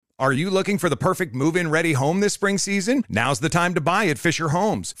Are you looking for the perfect move-in ready home this spring season? Now's the time to buy at Fisher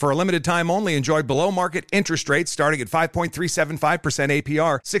Homes. For a limited time only, enjoy below-market interest rates starting at 5.375%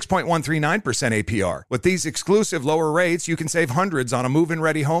 APR, 6.139% APR. With these exclusive lower rates, you can save hundreds on a move-in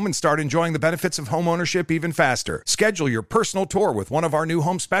ready home and start enjoying the benefits of homeownership even faster. Schedule your personal tour with one of our new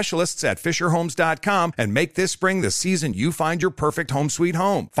home specialists at FisherHomes.com and make this spring the season you find your perfect home sweet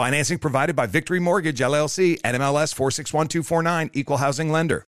home. Financing provided by Victory Mortgage, LLC, NMLS 461249, Equal Housing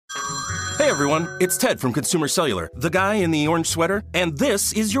Lender. Hey everyone, it's Ted from Consumer Cellular, the guy in the orange sweater, and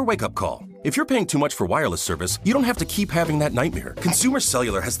this is your wake-up call. If you're paying too much for wireless service, you don't have to keep having that nightmare. Consumer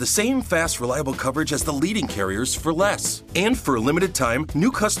Cellular has the same fast, reliable coverage as the leading carriers for less. And for a limited time, new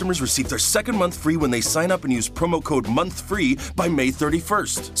customers receive their second month free when they sign up and use promo code MONTHFREE by May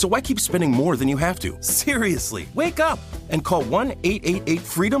 31st. So why keep spending more than you have to? Seriously, wake up and call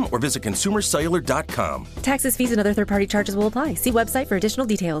 1-888-FREEDOM or visit consumercellular.com. Taxes, fees, and other third-party charges will apply. See website for additional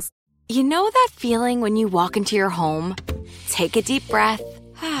details. You know that feeling when you walk into your home, take a deep breath,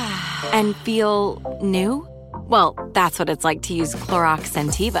 and feel new? Well, that's what it's like to use Clorox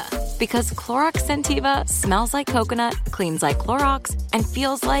Scentiva. Because Clorox Scentiva smells like coconut, cleans like Clorox, and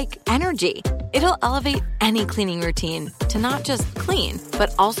feels like energy. It'll elevate any cleaning routine to not just clean,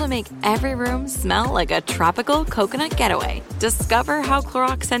 but also make every room smell like a tropical coconut getaway. Discover how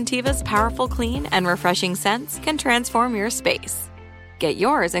Clorox Scentiva's powerful clean and refreshing scents can transform your space. Get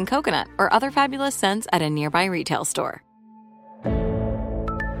yours in coconut or other fabulous scents at a nearby retail store.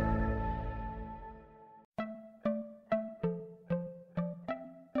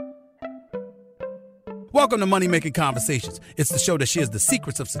 Welcome to Money Making Conversations. It's the show that shares the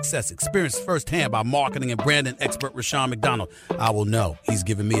secrets of success, experienced firsthand by marketing and branding expert Rushion McDonald. I will know. He's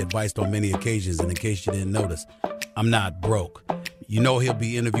given me advice on many occasions, and in case you didn't notice, I'm not broke. You know he'll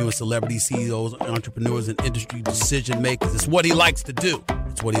be interviewing celebrity CEOs, entrepreneurs, and industry decision makers. It's what he likes to do.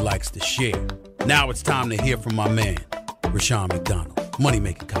 It's what he likes to share. Now it's time to hear from my man, Rushion McDonald. Money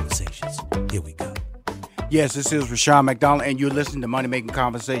Making Conversations. Here we go. Yes, this is Rushion McDonald, and you're listening to Money Making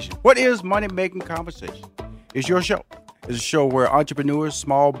Conversation. What is Money Making Conversation? It's your show. It's a show where entrepreneurs,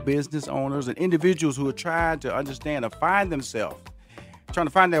 small business owners, and individuals who are trying to understand or find themselves, trying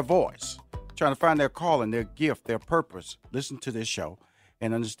to find their voice, trying to find their calling, their gift, their purpose, listen to this show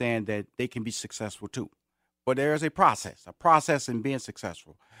and understand that they can be successful too. But there is a process in being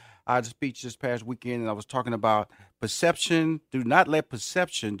successful. I had a speech this past weekend, and I was talking about perception. Do not let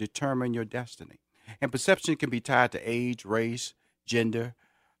perception determine your destiny. And perception can be tied to age, race, gender,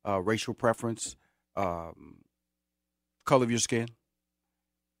 racial preference, color of your skin.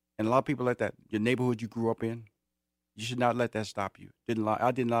 And a lot of people let that, your neighborhood you grew up in, you should not let that stop you.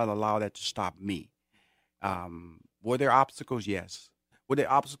 I did not allow that to stop me. Were there obstacles? Yes. Were there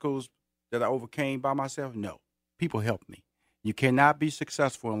obstacles that I overcame by myself? No. People helped me. You cannot be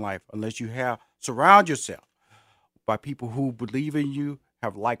successful in life unless you surround yourself by people who believe in you,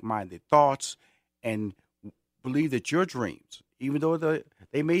 have like-minded thoughts, and believe that your dreams, even though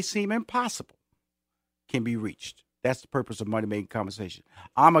they may seem impossible, can be reached. That's the purpose of Money Making Conversation.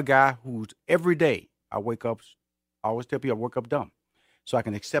 I'm a guy who's every day I wake up, I always tell people I wake up dumb so I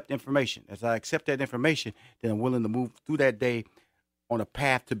can accept information. As I accept that information, then I'm willing to move through that day on a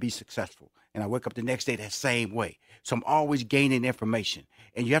path to be successful. And I wake up the next day that same way. So I'm always gaining information.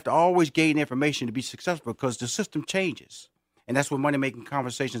 And you have to always gain information to be successful because the system changes. And that's what Money Making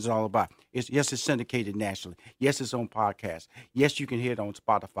Conversations is all about. Yes, it's syndicated nationally. Yes, it's on podcasts. Yes, you can hear it on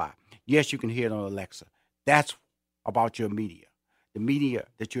Spotify. Yes, you can hear it on Alexa. That's about your media. The media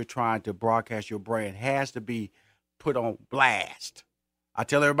that you're trying to broadcast your brand has to be put on blast. I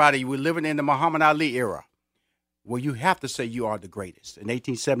tell everybody we're living in the Muhammad Ali era where you have to say you are the greatest. In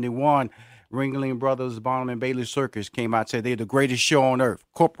 1871, Ringling Brothers, Barnum and Bailey Circus came out and said they're the greatest show on earth.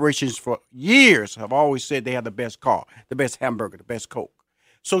 Corporations for years have always said they have the best car, the best hamburger, the best Coke.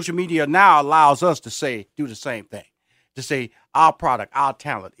 Social media now allows us to do the same thing, to say our product, our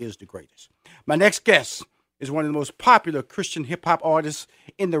talent is the greatest. My next guest is one of the most popular Christian hip-hop artists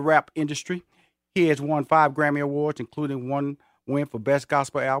in the rap industry. He has won 5 Grammy Awards, including 1 win for Best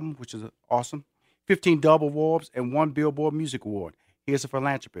Gospel Album, which is awesome, 15 Dove Awards, and 1 Billboard Music Award. He is a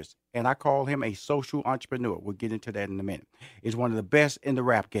philanthropist, and I call him a social entrepreneur. We'll get into that in a minute. He's one of the best in the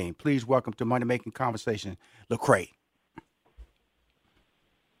rap game. Please welcome to Money Making Conversation, Lecrae.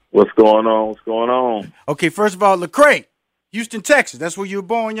 What's going on? What's going on? Okay, first of all, Lecrae, Houston, Texas. That's where you were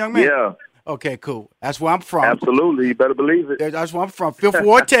born, young man? Yeah. Okay, cool. That's where I'm from. Absolutely. You better believe it. That's where I'm from. Fifth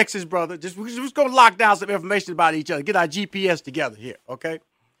Ward, Texas, brother. We're just going to lock down some information about each other. Get our GPS together here, okay?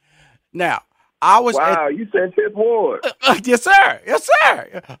 Now, I was wow, you said 5th Ward. yes, sir. Yes,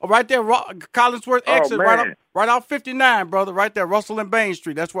 sir. Right there, Collinsworth exit, man. right off 59, brother. Right there, Russell and Bain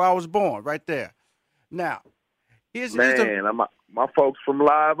Street. That's where I was born, right there. Now, here's my folks from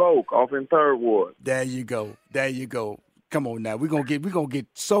Live Oak off in 3rd Ward. There you go. There you go. Come on now. We're gonna be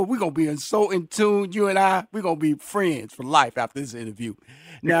so in tune, you and I. We're gonna be friends for life after this interview.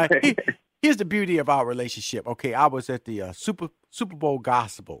 Now, here's the beauty of our relationship. Okay, I was at the Super Bowl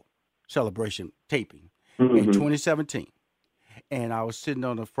Gospel celebration taping in 2017, and I was sitting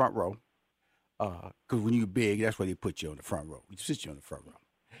on the front row. Because when you're big, that's where they put you on the front row. You sit you on the front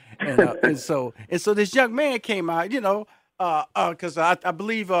row, and so this young man came out. Because I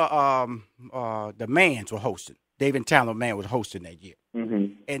believe the Mans were hosting. David Talent Man was hosting that year,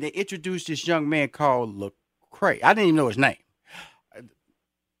 and they introduced this young man called Lecrae. I didn't even know his name.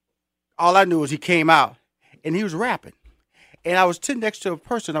 All I knew was he came out and he was rapping, and I was sitting next to a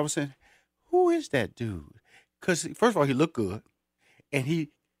person. I was saying, "Who is that dude?" Because first of all, he looked good, and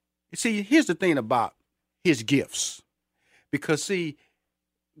here's the thing about his gifts, because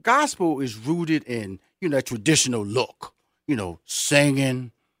gospel is rooted in that traditional look,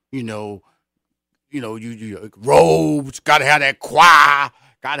 singing, you robes, got to have that choir,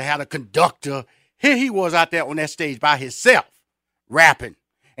 got to have a conductor. Here he was out there on that stage by himself, rapping.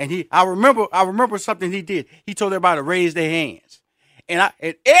 And I remember something he did. He told everybody to raise their hands, and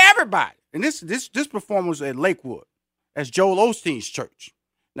everybody. And this performance at Lakewood, that's Joel Osteen's church.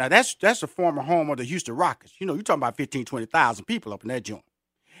 Now that's the former home of the Houston Rockets. You're talking about 15, 20,000 people up in that joint,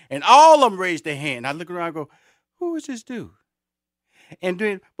 and all of them raised their hand. I look around and go, "Who is this dude?" And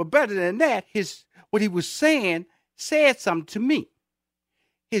then, but better than that, what he was saying said something to me.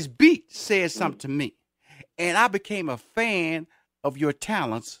 His beat said something to me, and I became a fan of your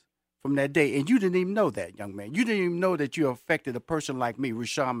talents from that day. And you didn't even know that, young man. You didn't even know that you affected a person like me,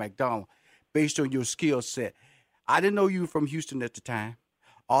 Rushion McDonald, based on your skill set. I didn't know you from Houston at the time.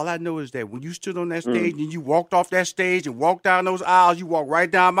 All I know is that when you stood on that stage and you walked off that stage and walked down those aisles, you walked right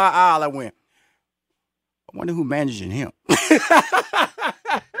down my aisle. I went, I wonder who managing him.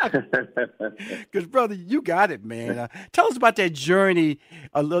 Because, brother, you got it, man. Tell us about that journey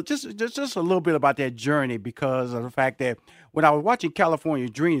a little, just a little bit about that journey, because of the fact that when I was watching California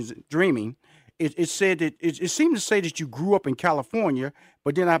Dreaming, it said that it seemed to say that you grew up in California,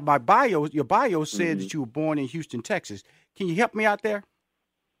 but then your bio said that you were born in Houston, Texas. Can you help me out there?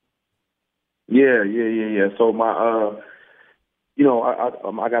 Yeah. So my,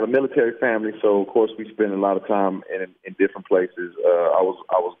 I got a military family, so of course we spend a lot of time in different places.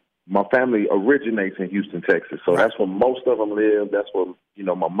 My family originates in Houston, Texas, so that's where most of them live. That's where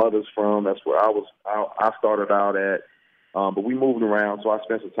my mother's from. That's where I started out at. But we moved around, so I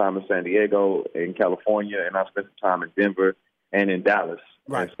spent some time in San Diego, in California, and I spent some time in Denver and in Dallas.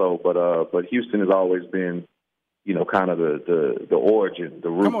 Right. And so, but Houston has always been, kind of the origin, the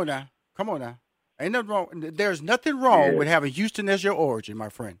root. Come on now. Ain't nothing wrong. There's nothing wrong with having Houston as your origin, my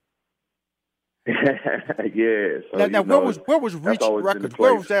friend. Yeah. So, now where was Reach Records?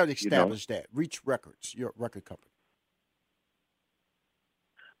 Where was that established at? Reach Records, your record company.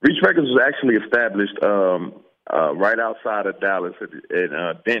 Reach Records was actually established right outside of Dallas in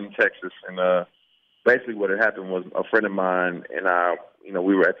Denton, Texas. And basically what had happened was a friend of mine and I,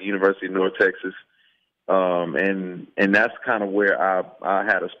 we were at the University of North Texas. And that's kind of where I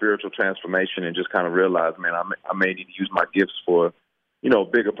had a spiritual transformation and just kind of realized, man, I may need to use my gifts for, a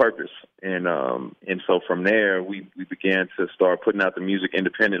bigger purpose. And so from there, we began to start putting out the music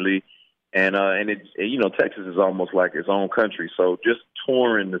independently. And Texas is almost like its own country. So just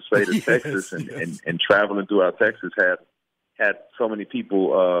touring the state of Texas and traveling throughout Texas had so many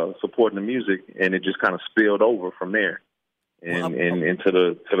people supporting the music, and it just kind of spilled over from there and into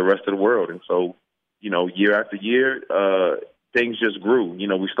the rest of the world. And so, year after year, things just grew.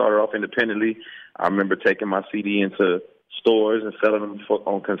 We started off independently. I remember taking my CD into stores and selling them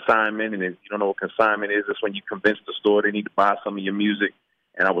on consignment. And if you don't know what consignment is, it's when you convince the store they need to buy some of your music.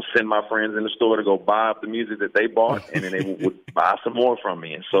 And I would send my friends in the store to go buy up the music that they bought, and then they would buy some more from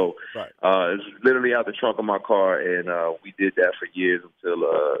me. And so it's literally out the trunk of my car, and we did that for years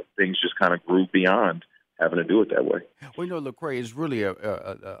until things just kind of grew beyond having to do it that way. Well, Lecrae, it's really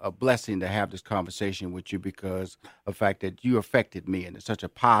a blessing to have this conversation with you because of the fact that you affected me in such a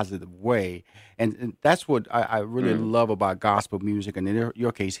positive way. And that's what I really love about gospel music, and in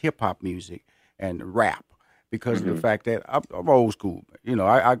your case, hip-hop music and rap, because of the fact that I'm old school.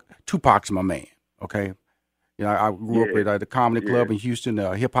 Tupac's my man, okay? I grew up at the Comedy Club in Houston,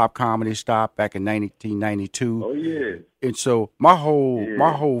 hip-hop comedy stop back in 1992. Oh, yeah. And so my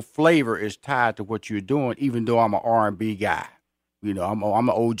whole flavor is tied to what you're doing, even though I'm an R&B guy. I'm an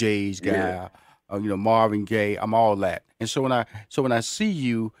OJ's guy. Marvin Gaye. I'm all that. And so when I see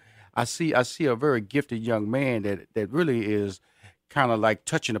you, I see a very gifted young man that really is kind of like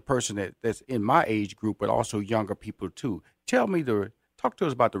touching a person that's in my age group, but also younger people too. Talk to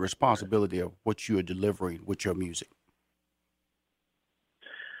us about the responsibility of what you are delivering with your music.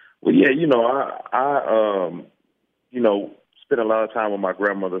 Well, yeah, I spent a lot of time with my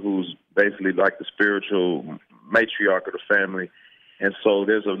grandmother, who's basically like the spiritual matriarch of the family. And so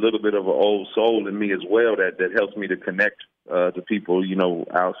there's a little bit of an old soul in me as well that helps me to connect to people,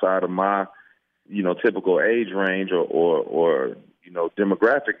 outside of my, typical age range or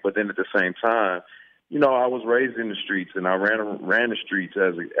demographic. But then at the same time, I was raised in the streets and I ran the streets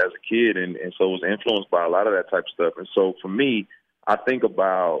as a kid, and so was influenced by a lot of that type of stuff. And so for me, I think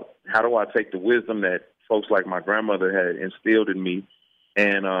about how do I take the wisdom that folks like my grandmother had instilled in me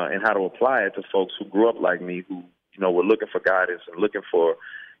and how to apply it to folks who grew up like me, who, were looking for guidance and looking for,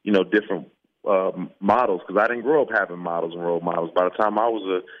 different models, because I didn't grow up having models and role models. By the time I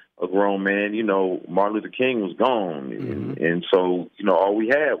was a grown man, Martin Luther King was gone. Mm-hmm. And so, all we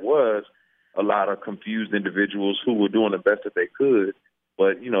had was a lot of confused individuals who were doing the best that they could,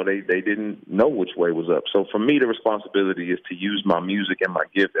 but, they didn't know which way was up. So for me, the responsibility is to use my music and my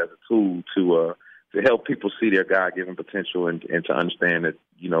gift as a tool to help people see their God-given potential and to understand that,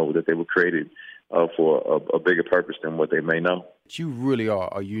 that they were created for a bigger purpose than what they may know. You really are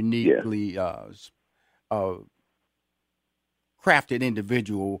a uniquely crafted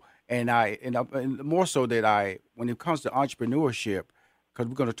individual, and more so that when it comes to entrepreneurship, because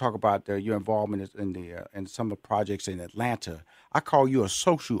we're going to talk about your involvement in some of the projects in Atlanta, I call you a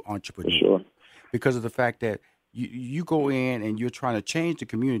social entrepreneur. Sure. Because of the fact that you go in and you're trying to change the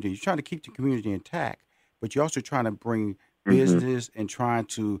community, you're trying to keep the community intact, but you're also trying to bring business and trying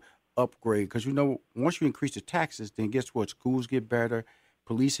to upgrade. Because, once you increase the taxes, then guess what? Schools get better,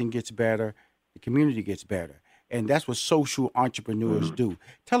 policing gets better, the community gets better. And that's what social entrepreneurs do.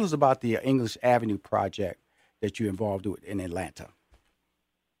 Tell us about the English Avenue project that you're involved with in Atlanta.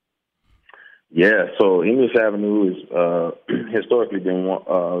 Yeah, so English Avenue is historically been,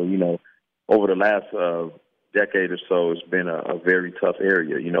 over the last decade or so, it's been a very tough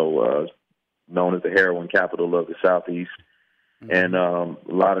area, known as the heroin capital of the Southeast. Mm-hmm. And a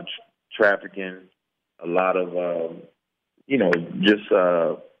lot of trafficking, a lot of, just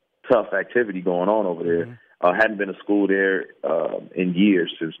tough activity going on over there. Mm-hmm. Hadn't been a school there in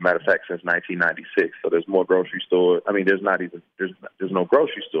years, as a matter of fact, since 1996. So there's more grocery stores. I mean, there's no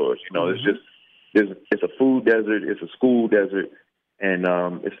grocery stores. It's a food desert, it's a school desert, and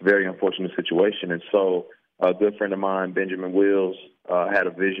it's a very unfortunate situation. And so a good friend of mine, Benjamin Wills, had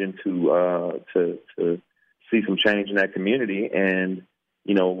a vision to see some change in that community. And,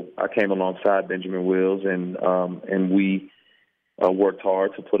 I came alongside Benjamin Wills, and we worked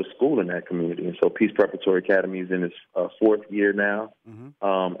hard to put a school in that community. And so Peace Preparatory Academy is in its fourth year now,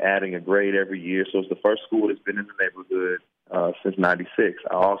 adding a grade every year. So it's the first school that's been in the neighborhood since '96.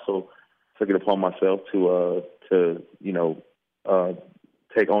 I also took it upon myself to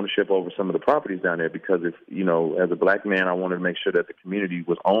take ownership over some of the properties down there, because as a black man, I wanted to make sure that the community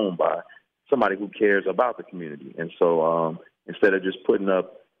was owned by somebody who cares about the community. And so instead of just putting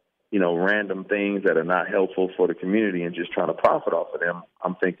up, random things that are not helpful for the community and just trying to profit off of them,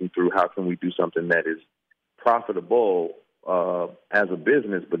 I'm thinking through how can we do something that is profitable as a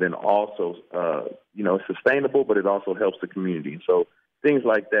business, but then also, sustainable, but it also helps the community. And so things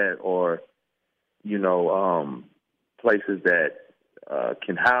like that, or, places that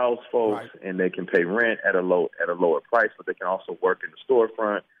can house folks, right, and they can pay rent at a lower price, but they can also work in the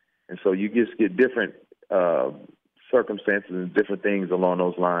storefront. And so you just get different circumstances and different things along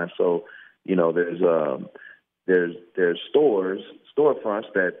those lines. So, there's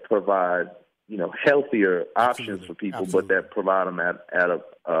storefronts that provide, healthier options for people, but that provide them at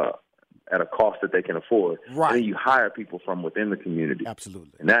a cost that they can afford. Right. And then you hire people from within the community.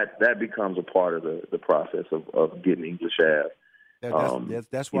 Absolutely. And that becomes a part of the process of getting English Ave.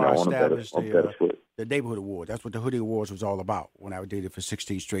 That's why I established the Neighborhood Award. That's what the Hoodie Awards was all about when I did it for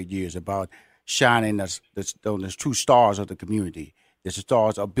 16 straight years, about shining those true stars of the community. The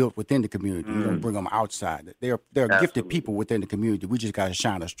stars are built within the community. You don't bring them outside. They're gifted people within the community. We just got to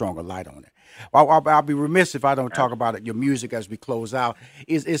shine a stronger light on it. I'll be remiss if I don't talk about your music as we close out.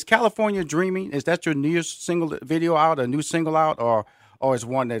 Is California Dreaming, is that your newest single video out, a new single out, or is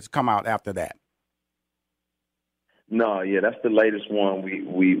one that's come out after that? No, yeah, that's the latest one.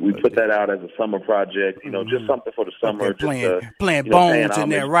 We put that out as a summer project, just something for the summer. Playing Bones in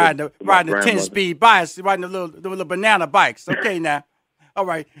there, riding the 10-speed bikes, riding the little banana bikes. Okay, now. All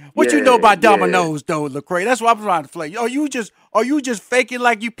right. What you know about dominoes, though, Lecrae? That's what I'm trying to play. Are you just faking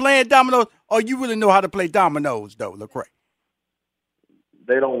like you playing dominoes, or you really know how to play dominoes, though, Lecrae?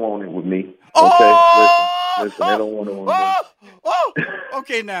 They don't want it with me. Okay, Oh! listen, they don't want it with me.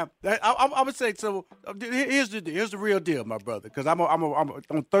 Okay, now I'm gonna say so. Here's the real deal, my brother. Because I'm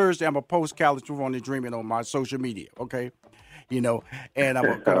on Thursday. I'm gonna post College Move on the Dreaming on my social media. Okay, and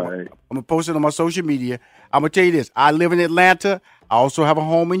I'm gonna post it on my social media. I'm gonna tell you this. I live in Atlanta. I also have a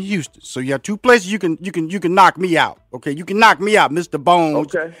home in Houston. So you have two places you can knock me out. Okay, you can knock me out, Mr.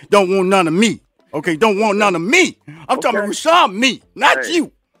 Bones. Okay. Don't want none of me. Okay, don't want none of me. I'm talking about Rashawn, me, not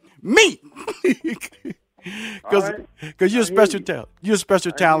you, me. Because you're a special talent. You're a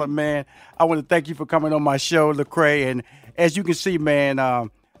special talent, man. I want to thank you for coming on my show, Lecrae. And as you can see, man,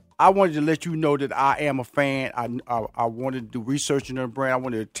 I wanted to let you know that I am a fan. I wanted to do research in the brand. I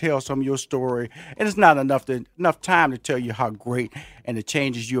wanted to tell some of your story. And it's not enough time to tell you how great and the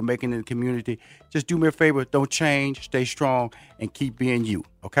changes you're making in the community. Just do me a favor. Don't change. Stay strong and keep being you.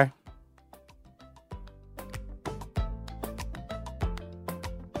 Okay?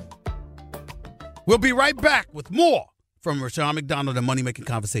 We'll be right back with more from Rushion McDonald and Money Making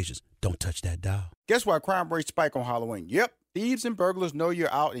Conversations. Don't touch that dial. Guess why crime rates spike on Halloween? Yep, thieves and burglars know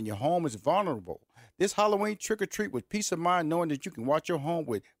you're out and your home is vulnerable. This Halloween, trick or treat with peace of mind knowing that you can watch your home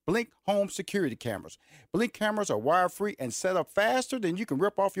with Blink Home Security Cameras. Blink cameras are wire-free and set up faster than you can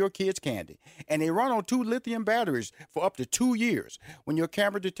rip off your kids' candy. And they run on 2 lithium batteries for up to 2 years. When your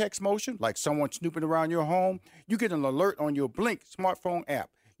camera detects motion, like someone snooping around your home, you get an alert on your Blink smartphone app.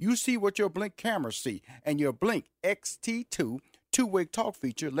 You see what your Blink cameras see, and your Blink XT2 two-way talk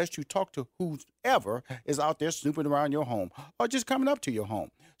feature lets you talk to whoever is out there snooping around your home or just coming up to your home.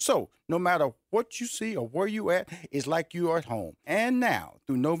 So no matter what you see or where you at, it's like you are at home. And now,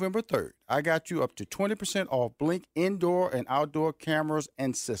 through November 3rd, I got you up to 20% off Blink indoor and outdoor cameras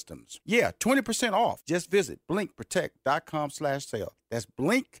and systems. Yeah, 20% off. Just visit blinkprotect.com/sale. That's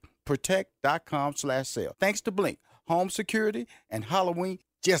blinkprotect.com/sale. Thanks to Blink, home security and Halloween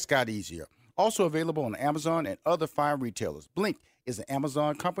just got easier. Also available on Amazon and other fine retailers. Blink is an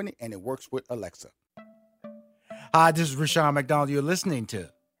Amazon company, and it works with Alexa. Hi, this is Rushion McDonald. You're listening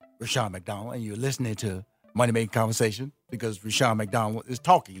to Rushion McDonald, and you're listening to Money Making Conversation because Rushion McDonald is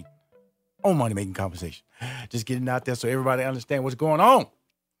talking on Money Making Conversation. Just getting out there so everybody understands what's going on.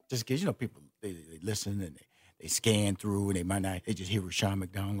 Just because, people, they listen and they scan through and they might not, they just hear Rushion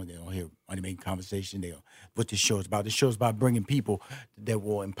McDonald, they don't hear Money Making Conversation, they don't what this show is about. This show is about bringing people that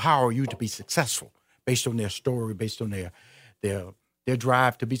will empower you to be successful based on their story, based on their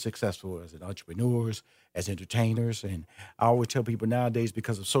drive to be successful as entrepreneurs, as entertainers. And I always tell people nowadays,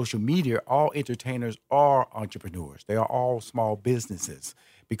 because of social media, all entertainers are entrepreneurs. They are all small businesses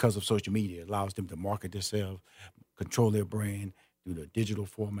because of social media. It allows them to market themselves, control their brand, through the digital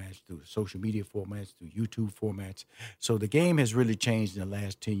formats, through the social media formats, through YouTube formats. So the game has really changed in the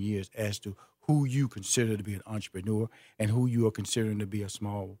last 10 years as to who you consider to be an entrepreneur and who you are considering to be a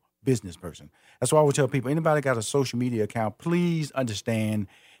small business person. That's why I would tell people, anybody got a social media account, please understand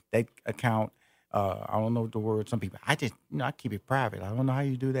that account. I don't know the word. Some people, I keep it private. I don't know how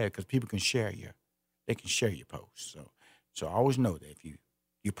you do that because people can share they can share your posts. So I always know that if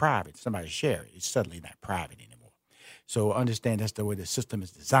you're private, somebody share it, it's suddenly not private anymore. So understand that's the way the system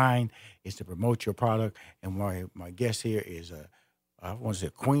is designed, is to promote your product. And my guest here is I want to say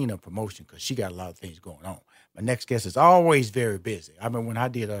a queen of promotion because she got a lot of things going on. My next guest is always very busy. I mean, when I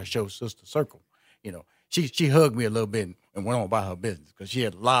did our show, Sister Circle, she hugged me a little bit and went on about her business because she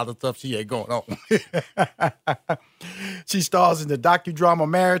had a lot of stuff she had going on. She stars in the docudrama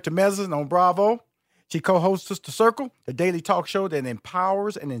Married to Medicine on Bravo. She co-hosts Sister Circle, the daily talk show that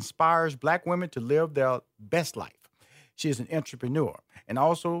empowers and inspires Black women to live their best life. She is an entrepreneur and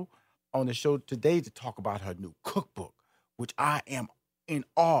also on the show today to talk about her new cookbook, which I am in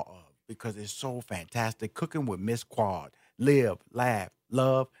awe of because it's so fantastic. Cooking with Miss Quad, Live, Laugh,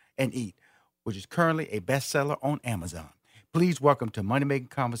 Love, and Eat, which is currently a bestseller on Amazon. Please welcome to Money Making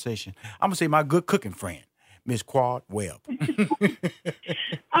Conversation, I'm going to say my good cooking friend, Miss Quad Webb. Awesome!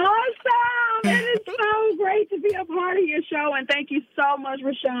 It is so great to be a part of your show, and thank you so much,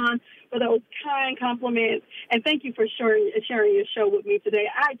 Rushion, for those kind compliments, and thank you for sharing your show with me today.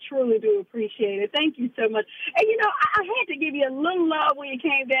 I truly do appreciate it. Thank you so much. And, I had to give you a little love when you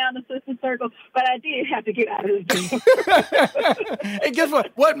came down to Sister Circle, but I did have to get out of the gym. And guess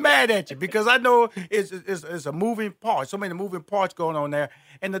what? Wasn't mad at you because I know it's a moving part, so many moving parts going on there.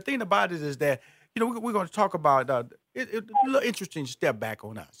 And the thing about it is that, we're going to talk about a little interesting step back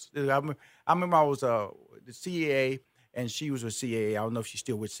on us. I remember I was the CAA, and she was with CAA. I don't know if she's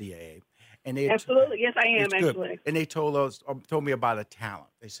still with CAA. And they absolutely, yes, I am actually. Good. And they told me about a talent.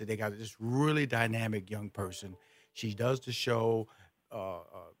 They said they got this really dynamic young person. She does the show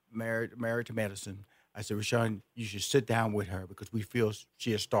Married to Medicine. I said, Rashawn, you should sit down with her because we feel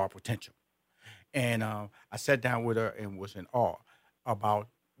she has star potential. And I sat down with her and was in awe about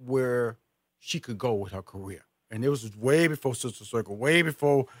where she could go with her career. And it was way before Sister Circle, way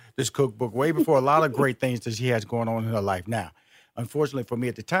before this cookbook, way before a lot of great things that she has going on in her life now. Unfortunately for me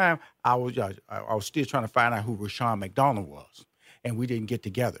at the time, I was still trying to find out who Rushion McDonald was, and we didn't get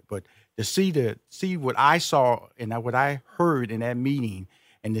together. But to see what I saw and what I heard in that meeting,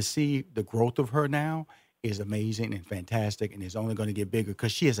 and to see the growth of her now is amazing and fantastic, and it's only going to get bigger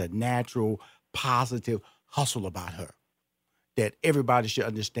because she has a natural, positive hustle about her that everybody should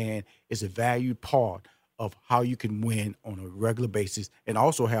understand is a valued part of how you can win on a regular basis and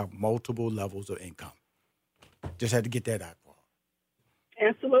also have multiple levels of income. Just had to get that out.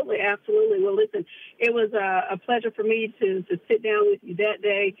 Absolutely, absolutely. Well, listen, it was a pleasure for me to sit down with you that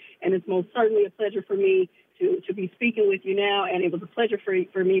day, and it's most certainly a pleasure for me to be speaking with you now, and it was a pleasure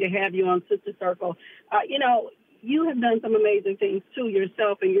for me to have you on Sister Circle. You have done some amazing things, too,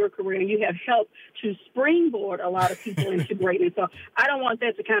 yourself in your career, and you have helped to springboard a lot of people into greatness. So I don't want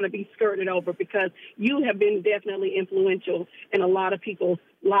that to kind of be skirted over because you have been definitely influential in a lot of people's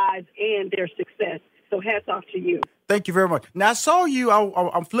lives and their success. So hats off to you. Thank you very much. Now, I saw you,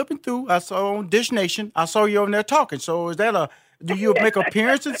 I'm flipping through, I saw on Dish Nation, I saw you on there talking. So is that do you make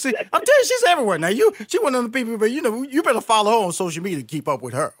appearances? I'm telling you, she's everywhere now. She one of the people, but you better follow her on social media to keep up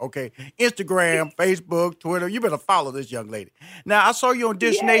with her, okay? Instagram, Facebook, Twitter, you better follow this young lady. Now, I saw you on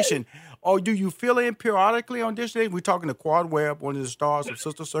Dish Nation. Or do you fill in periodically on Dish Nation? We're talking to Quad Webb, one of the stars of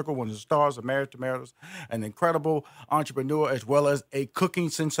Sister Circle, one of the stars of Married to Meredith, an incredible entrepreneur as well as a cooking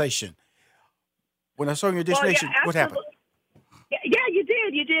sensation. When I saw you in Dish Nation, what happened? Yeah, you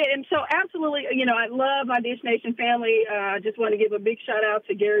did. And so absolutely, I love my Dish Nation family. I just want to give a big shout out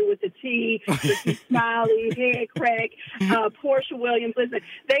to Gary with the T, Ricky Smiley, Head Crack, Portia Williams. Listen,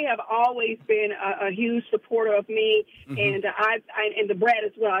 they have always been a huge supporter of me, and and the Brad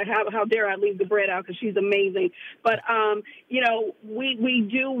as well. How dare I leave the Brad out because she's amazing. But, we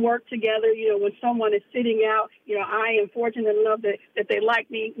do work together. When someone is sitting out, I am fortunate enough that they like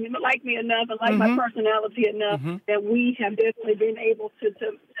me enough and like my personality enough that we have definitely been able to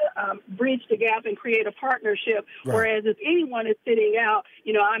bridge the gap and create a partnership. Right. Whereas if anyone is sitting out,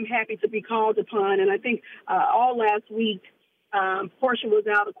 I'm happy to be called upon. And I think all last week, Portia was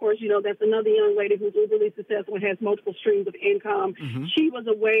out. Of course, that's another young lady who's really successful and has multiple streams of income. She was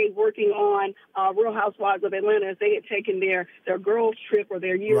away working on Real Housewives of Atlanta as they had taken their girls trip or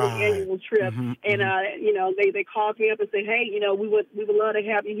their yearly annual trip. And, they called me up and said, hey, we would love to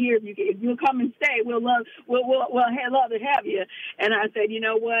have you here. If you'll come and stay, we'll love to have you. And I said, you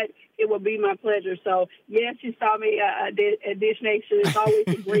know what? It will be my pleasure. So, yes, you saw me at Dish Nation. It's always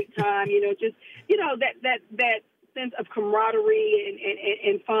a great time. That sense of camaraderie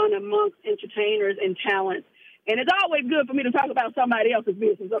and fun amongst entertainers and talents. And it's always good for me to talk about somebody else's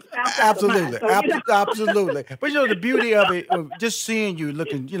business. Absolutely. Absolutely. But, the beauty of it, just seeing you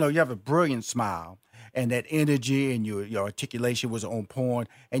looking, you have a brilliant smile and that energy and your articulation was on point.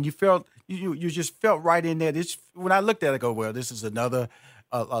 And you felt, you just felt right in there. When I looked at it, I go, well, this is another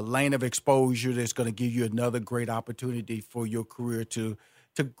a lane of exposure that's going to give you another great opportunity for your career to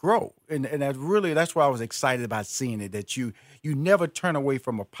grow. And that's why I was excited about seeing it, that you never turn away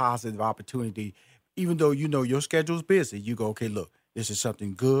from a positive opportunity, even though your schedule's busy. You go, okay, look, this is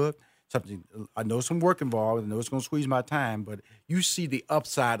something good, I know some work involved, I know it's going to squeeze my time, but you see the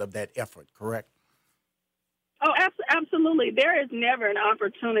upside of that effort, correct? Oh, absolutely. There is never an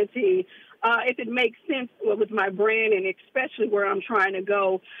opportunity, if it makes sense with my brand and especially where I'm trying to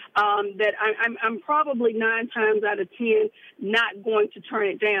go, that I'm probably 9 times out of 10 not going to turn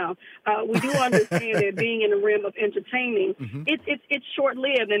it down. We do understand that being in the realm of entertaining, it's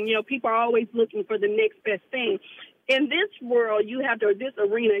short-lived, and people are always looking for the next best thing. In this world, this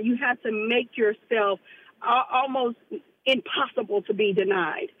arena, you have to make yourself almost impossible to be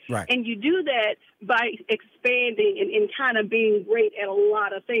denied. Right. And you do that by expanding and kind of being great at a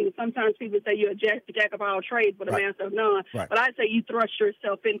lot of things. Sometimes people say you're a jack of all trades, but a master of none. Right. But I say you thrust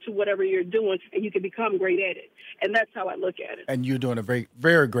yourself into whatever you're doing and you can become great at it. And that's how I look at it. And you're doing a very,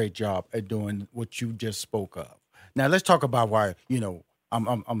 very great job at doing what you just spoke of. Now let's talk about why,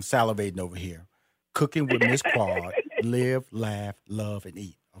 I'm salivating over here. Cooking with Miss Quad, live, laugh, love, and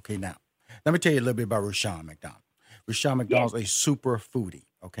eat. Okay, now, let me tell you a little bit about Rushion McDonald. Rushion McDonald's a super foodie,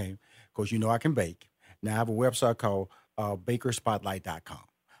 okay? Because I can bake. Now, I have a website called bakerspotlight.com.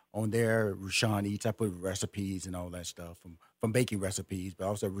 On there, Rushion Eats. I put recipes and all that stuff from baking recipes, but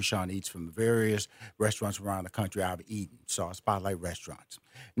also Rushion Eats from various restaurants around the country I've eaten, so Spotlight restaurants.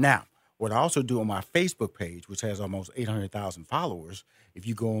 Now, What I also do on my Facebook page, which has almost 800,000 followers, if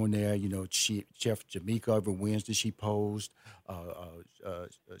you go on there, Chef Jamaica every Wednesday she posts.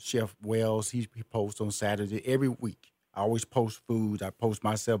 Chef Wells, he posts on Saturday every week. I always post food. I post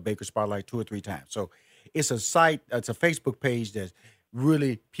myself, Baker Spotlight, 2 or 3 times. So it's a site, it's a Facebook page that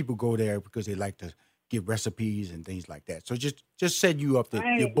really people go there because they like to get recipes and things like that. So just set you up that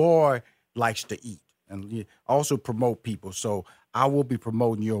your boy likes to eat and also promote people. So I will be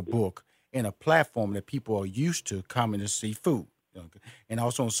promoting your book in a platform that people are used to coming to see food. Okay. And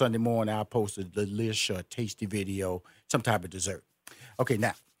also on Sunday morning, I'll post a delicious, tasty video, some type of dessert. Okay,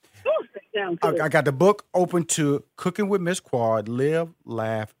 now, I got the book open to Cooking with Miss Quad, Live,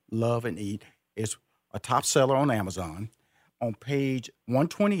 Laugh, Love, and Eat. It's a top seller on Amazon. On page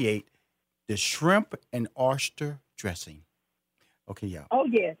 128, the shrimp and oyster dressing. Okay, yeah. Oh,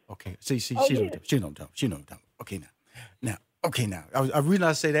 yeah. Okay, see, she know what I'm talking about. Okay, now. I really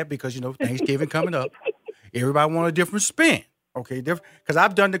not say that because, Thanksgiving coming up. Everybody want a different spin. Okay, because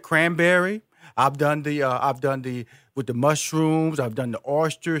I've done the cranberry. I've done the with the mushrooms. I've done the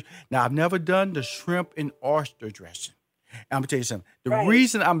oysters. Now, I've never done the shrimp and oyster dressing. And I'm going to tell you something. The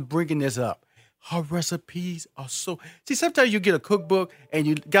reason I'm bringing this up, her recipes are so... See, sometimes you get a cookbook and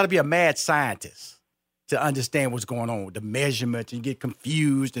you got to be a mad scientist to understand what's going on with the measurements, and you get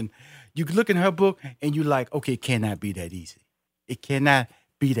confused. And you look in her book and you're like, okay, it cannot be that easy. It cannot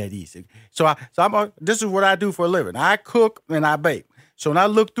be that easy. So this is what I do for a living. I cook and I bake. So when I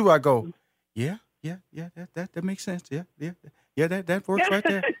look through, I go, yeah, that makes sense. Yeah, that works right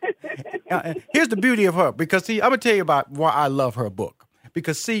there. Here's the beauty of her, because see, I'm gonna tell you about why I love her book.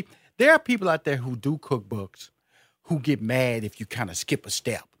 Because see, there are people out there who do cookbooks who get mad if you kind of skip a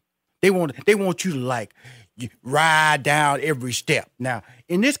step. They want you to you ride down every step. Now,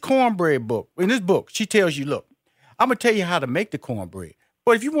 in this book, she tells you, look, I'm gonna tell you how to make the cornbread.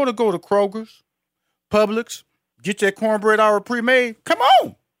 But if you want to go to Kroger's, Publix, get that cornbread already pre-made, come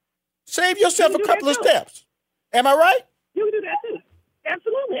on. Save yourself a couple of steps. Am I right? You can do that too.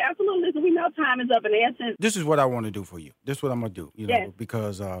 Absolutely. Listen, we know time is of an essence. This is what I want to do for you. This is what I'm going to do,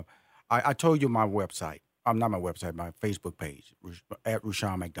 because I told you my website. Not my website, my Facebook page, at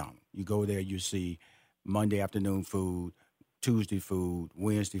Rushion McDonald. You go there, you see Monday afternoon food, Tuesday food,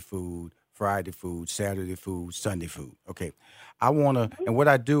 Wednesday food, Friday food, Saturday food, Sunday food. Okay. And what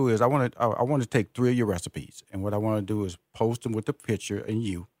I do is I want to take 3 of your recipes. And what I want to do is post them with the picture and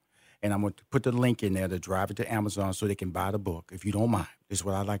you. And I'm going to put the link in there to drive it to Amazon so they can buy the book, if you don't mind. This is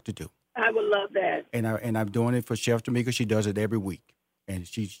what I like to do. I would love that. And I'm doing it for Chef Jamaica. She does it every week. And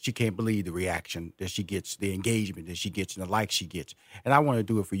she can't believe the reaction that she gets, the engagement that she gets, and the likes she gets. And I want to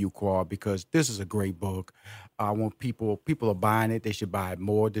do it for you, Quad, because this is a great book. I want people are buying it. They should buy it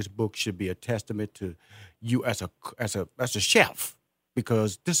more. This book should be a testament to you as a chef,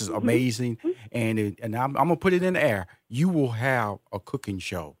 because this is amazing. And I'm going to put it in the air. You will have a cooking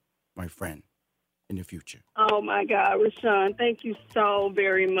show, my friend, in the future. Oh, my God, Rushion, thank you so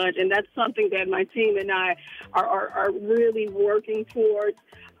very much. And that's something that my team and I are really working towards.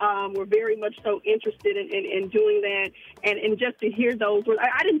 We're very much so interested in doing that. And just to hear those words,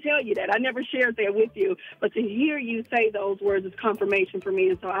 I didn't tell you that. I never shared that with you. But to hear you say those words is confirmation for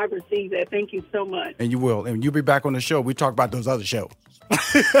me. And so I received that. Thank you so much. And you will. And you'll be back on the show. We talk about those other shows.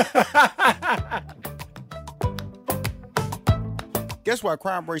 Guess why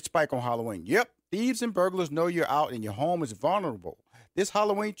crime rates spike on Halloween? Yep. Thieves and burglars know you're out and your home is vulnerable. This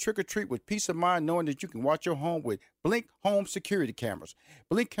Halloween, trick-or-treat with peace of mind knowing that you can watch your home with Blink Home security cameras.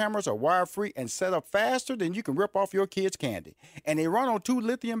 Blink cameras are wire-free and set up faster than you can rip off your kids' candy. And they run on 2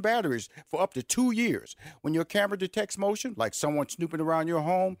 lithium batteries for up to 2 years. When your camera detects motion, like someone snooping around your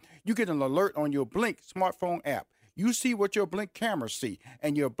home, you get an alert on your Blink smartphone app. You see what your Blink cameras see,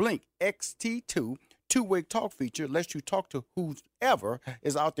 and your Blink XT2 two-way talk feature lets you talk to whoever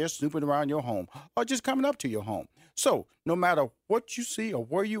is out there snooping around your home or just coming up to your home. So no matter what you see or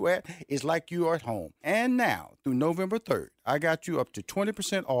where you at, it's like you are at home. And now, through November 3rd, I got you up to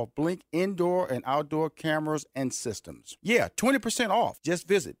 20% off Blink indoor and outdoor cameras and systems. Yeah, 20% off. Just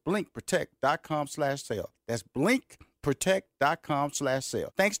visit blinkprotect.com/sale. That's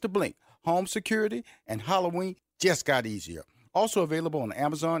blinkprotect.com/sale. Thanks to Blink, home security and Halloween just got easier. Also available on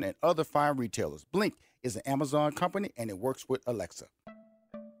Amazon and other fine retailers. Blink is an Amazon company, and it works with Alexa.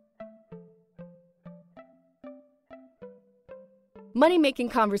 Money Making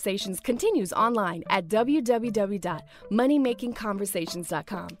Conversations continues online at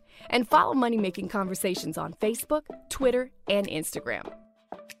www.moneymakingconversations.com and follow Money Making Conversations on Facebook, Twitter, and Instagram.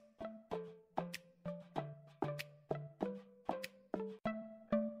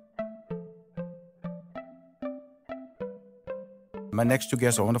 My next two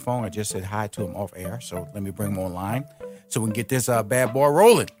guests are on the phone. I just said hi to them off air, so let me bring them online so we can get this bad boy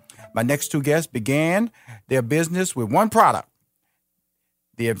rolling. My next two guests began their business with one product,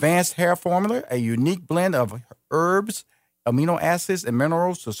 the Advanced Hair Formula, a unique blend of herbs, amino acids, and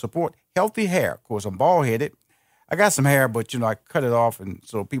minerals to support healthy hair. Of course, I'm bald-headed. I got some hair, but, I cut it off, and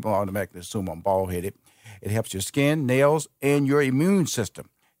so people automatically assume I'm bald-headed. It helps your skin, nails, and your immune system.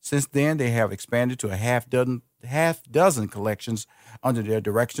 Since then, they have expanded to a half dozen collections under their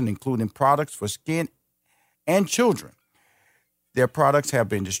direction, including products for skin and children. Their products have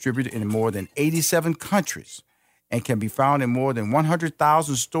been distributed in more than 87 countries and can be found in more than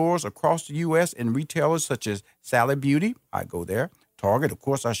 100,000 stores across the U.S. and retailers such as Sally Beauty, I go there, Target, of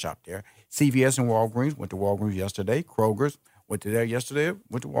course I shop there, CVS and Walgreens, went to Walgreens yesterday, Kroger's, went to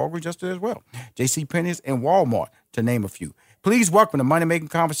Walgreens yesterday as well, JCPenney's and Walmart, to name a few. Please welcome to Money Making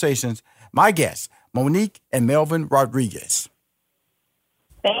Conversations, my guests, Monique and Melvin Rodriguez.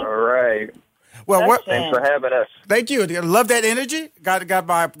 All right. Well, thanks for having us. Thank you. I love that energy. Got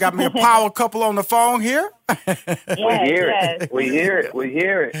me a power couple on the phone here. We hear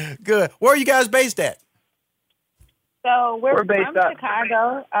it. Good. Where are you guys based at? So we're based from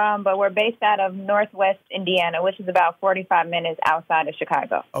Chicago, but we're based out of Northwest Indiana, which is about 45 minutes outside of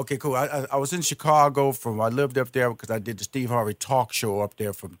Chicago. Okay, cool. I was in Chicago I lived up there because I did the Steve Harvey talk show up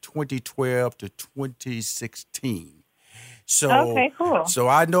there from 2012 to 2016. So, okay, cool. So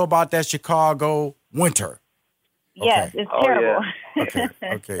I know about that Chicago winter. Yes, it's terrible. Yeah.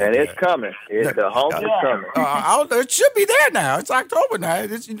 Okay. And it's coming. The hump is coming. It should be there now. It's October now.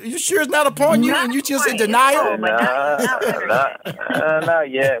 You sure it's not upon you and you just in denial? Not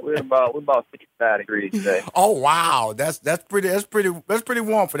yet. We're about 55 degrees today. Oh wow, that's pretty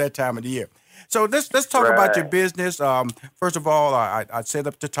warm for that time of the year. So let's talk about your business. First of all, I said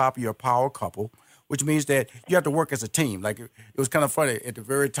up the top of your power couple, which means that you have to work as a team. Like, it was kind of funny at the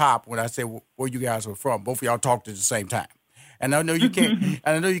very top when I said where you guys were from. Both of y'all talked at the same time. And I know you can't. And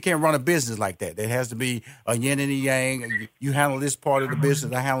I know you can't run a business like that. There has to be a yin and a yang. You handle this part of the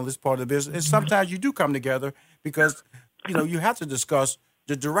business. I handle this part of the business. And sometimes you do come together because you have to discuss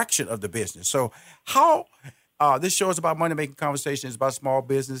the direction of the business. So how this show is about money making conversations. It's about small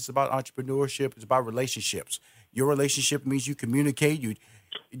business. It's about entrepreneurship. It's about relationships. Your relationship means you communicate.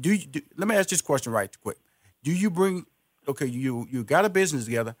 Let me ask this question right quick. Do you bring? Okay, you got a business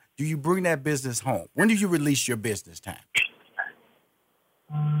together. Do you bring that business home? When do you release your business time?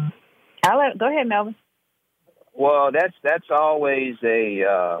 Go ahead, Melvin. Well, that's always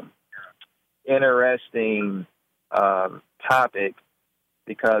a interesting topic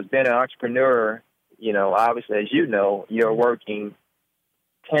because being an entrepreneur, obviously, as you know, you're working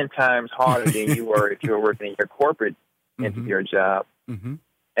 10 times harder than you were if you were working in your corporate end of your job. Mm-hmm.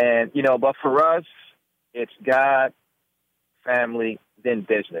 And, but for us, it's God, family, then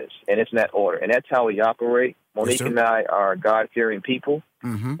business. And it's in that order. And that's how we operate. Monique and I are God-fearing people.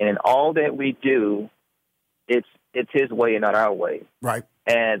 Mm-hmm. And in all that we do, it's his way and not our way. Right.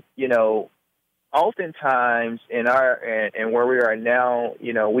 And, oftentimes in and where we are now,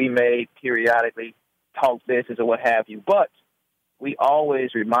 we may periodically talk business or what have you. But we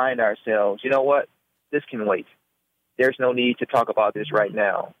always remind ourselves, you know what? This can wait. There's no need to talk about this right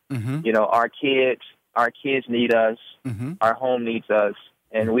now. Mm-hmm. Our kids need us. Mm-hmm. Our home needs us,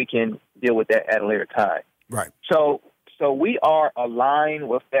 and we can deal with that at a later time. Right. So we are aligned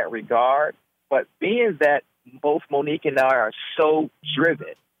with that regard. But being that both Monique and I are so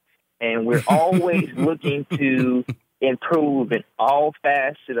driven, and we're always looking to improve in all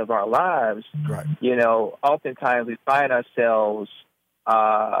facets of our lives, right. Oftentimes we find ourselves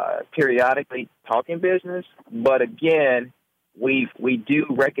periodically talking business, but again, we do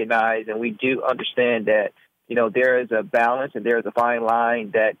recognize and we do understand that there is a balance and there is a fine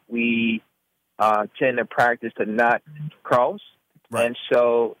line that we tend to practice to not cross, right. And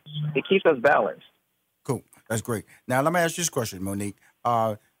so it keeps us balanced. Cool, that's great. Now let me ask you this question, Monique.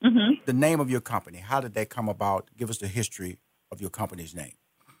 The name of your company, how did that come about? Give us the history of your company's name.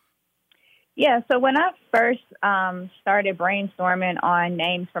 Yeah, so when I first started brainstorming on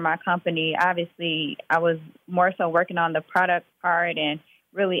names for my company, obviously I was more so working on the product part and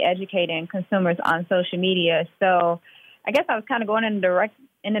really educating consumers on social media. So I guess I was kind of going in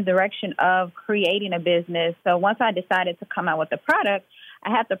the direction of creating a business. So once I decided to come out with the product,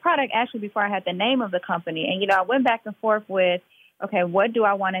 I had the product actually before I had the name of the company. And, I went back and forth with, okay, what do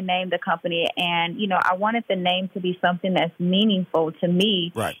I want to name the company? And, I wanted the name to be something that's meaningful to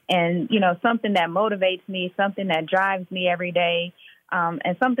me. Right. And, something that motivates me, something that drives me every day.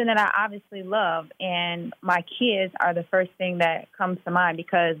 and something that I obviously love. And my kids are the first thing that comes to mind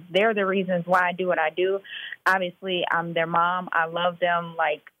because they're the reasons why I do what I do. Obviously, I'm their mom. I love them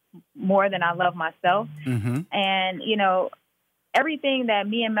like more than I love myself. And, you know, everything that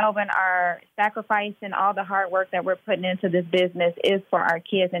me and Melvin are sacrificing, all the hard work that we're putting into this business is for our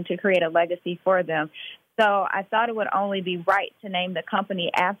kids and to create a legacy for them. So I thought it would only be right to name the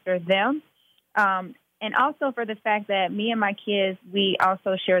company after them. And also for the fact that me and my kids, we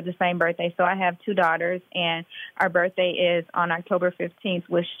also share the same birthday. So I have 2 daughters, and our birthday is on October 15th,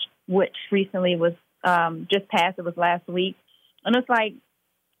 which recently was just passed. It was last week. And it's like,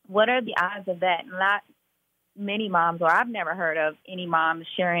 what are the odds of that? Not many moms, or I've never heard of any moms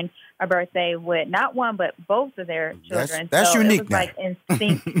sharing a birthday with not one, but both of their children. That's so unique. It was like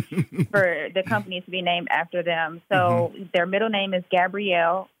instinct for the company to be named after them. So their middle name is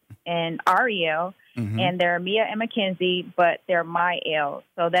Gabrielle and Ariel, and they're Mia and Mackenzie, but they're My L.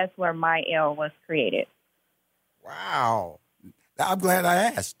 So that's where My L was created. Wow. I'm glad I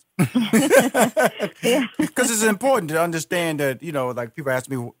asked. Because it's important to understand that, you know, like people ask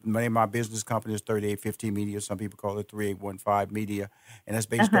me, the name of my business company is 3815 Media. Some people call it 3815 Media. And that's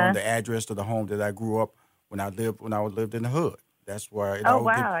based on the address of the home that I grew up when I lived in the hood. That's where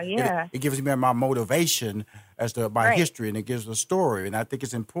it gives me my motivation as to my history, and it gives a story. And I think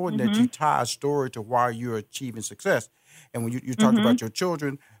it's important that you tie a story to why you're achieving success. And when you talked about your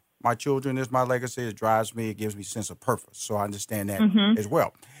children, my children is my legacy. It drives me. It gives me a sense of purpose. So I understand that as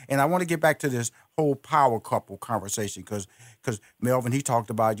well. And I want to get back to this whole power couple conversation because Melvin, he talked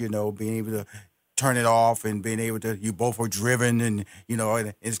about, you know, being able to turn it off and being able to, you both are driven, and, you know,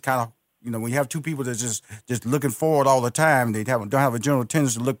 and it's kind of, you know, when you have 2 people that's just looking forward all the time, they don't have a general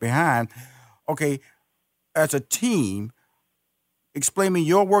tendency to look behind. Okay, as a team, explain me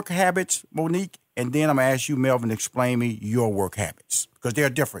your work habits, Monique, and then I'm going to ask you, Melvin, to explain me your work habits because they're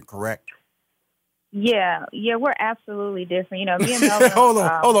different, correct? Yeah, we're absolutely different. You know, me and Melvin.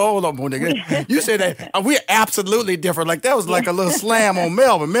 hold on, Monique. You said that we're absolutely different. Like that was like a little slam on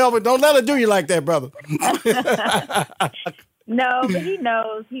Melvin. Melvin, don't let her do you like that, brother. No, but he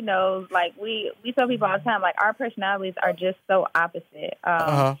knows. Like we tell people all the time, like our personalities are just so opposite.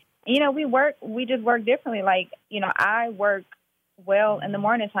 You know, we just work differently. Like, you know, I work well in the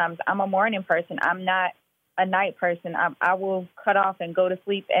morning times. I'm a morning person. I'm not a night person. I will cut off and go to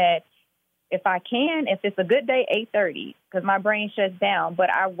sleep at, if I can, if it's a good day, 8:30, because my brain shuts down. But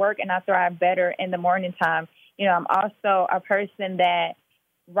I work and I thrive better in the morning time. You know, I'm also a person that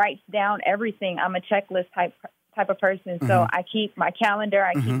writes down everything. I'm a checklist type of person. So I keep my calendar,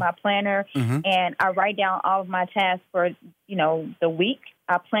 I keep my planner, and I write down all of my tasks for, you know, the week.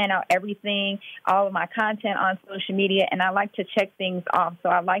 I plan out everything, all of my content on social media, and I like to check things off. So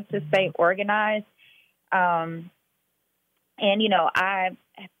I like to stay organized. And, you know, I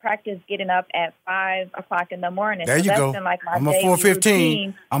practice getting up at 5 o'clock in the morning. There you go. Been like my I'm a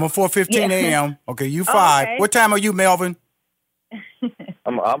 4:15. I'm a 4:15 a.m. Okay, you 5. Oh, okay. What time are you, Melvin?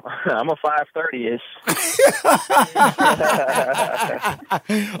 I'm a 5:30ish.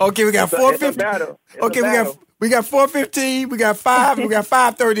 Okay, we got 4:15. Okay, we got 4:15. We got 5. We got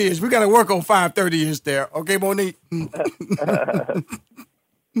 5:30ish. We got to work on 5:30ish there. Okay, Monique. You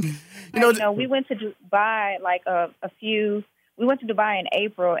know, we went to Dubai we went to Dubai in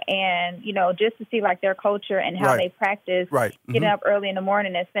April, and, you know, just to see like their culture and how they practice getting up early in the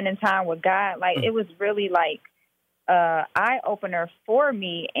morning and spending time with God. Like it was really like eye opener for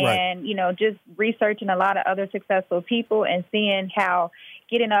me, and you know, just researching a lot of other successful people and seeing how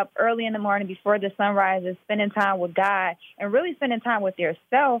getting up early in the morning before the sun rises, spending time with God, and really spending time with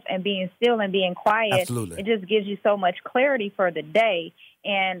yourself and being still and being quiet. Absolutely. It just gives you so much clarity for the day.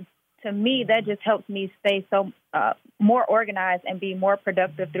 And to me, that just helps me stay so more organized and be more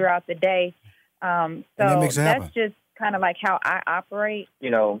productive throughout the day. So that's just kind of like how I operate. You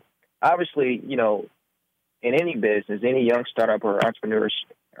know, obviously, you know, in any business, any young startup or entrepreneur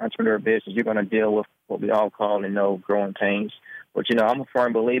business, you're going to deal with what we all call and know growing pains. But, you know, I'm a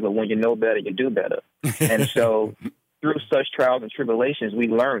firm believer when you know better, you do better. And so through such trials and tribulations, we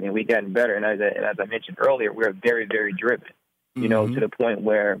learn and we gotten better. And as I mentioned earlier, we're very, very driven, you know, to the point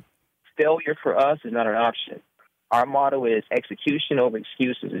where failure for us is not an option. Our motto is execution over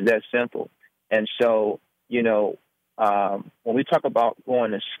excuses. It's that simple. And so, you know, when we talk about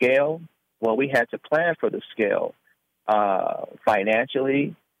going to scale, well, we had to plan for the scale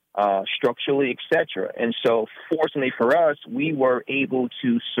financially, structurally, etc. And so, fortunately for us, we were able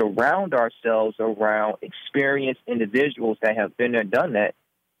to surround ourselves around experienced individuals that have been there, done that,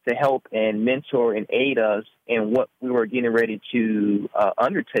 to help and mentor and aid us in what we were getting ready to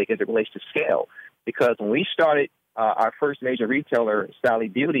undertake as it relates to scale. Because when we started our first major retailer, Sally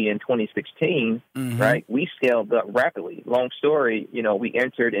Beauty, in 2016, right, we scaled up rapidly. Long story, we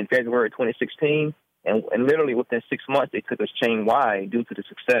entered in February 2016, and literally within 6 months, they took us chain-wide due to the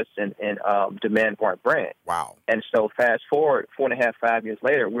success and demand for our brand. Wow. And so fast forward 4.5, 5 years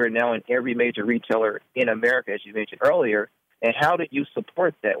later, we're now in every major retailer in America, as you mentioned earlier. And how did you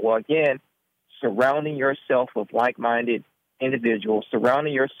support that? Well, again, surrounding yourself with like-minded individuals,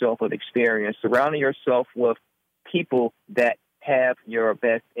 surrounding yourself with experience, surrounding yourself with people that have your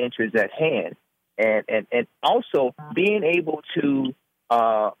best interests at hand, and also being able to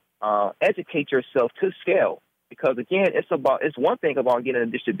educate yourself to scale. Because again, it's one thing about getting a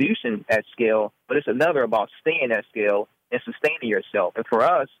distribution at scale, but it's another about staying at scale and sustaining yourself. And for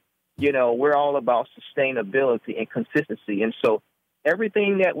us, we're all about sustainability and consistency. And so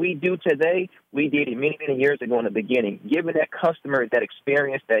everything that we do today, we did it many, many years ago in the beginning, giving that customer that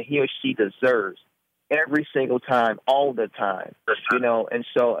experience that he or she deserves every single time, all the time, And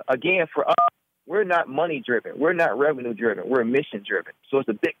so, again, for us, we're not money-driven. We're not revenue-driven. We're mission-driven. So it's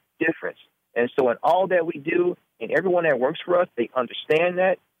a big difference. And so in all that we do, and everyone that works for us, they understand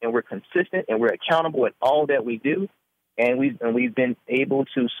that, and we're consistent, and we're accountable in all that we do, and we've been able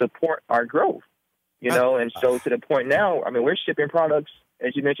to support our growth, And so to the point now, we're shipping products,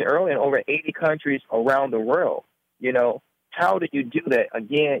 as you mentioned earlier, in over 80 countries around the world. How do you do that?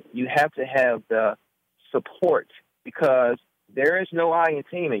 Again, you have to have the support, because there is no I in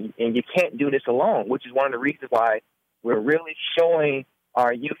team, and you can't do this alone, which is one of the reasons why we're really showing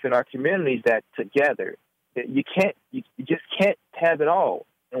our youth and our communities that together, you just can't have it all.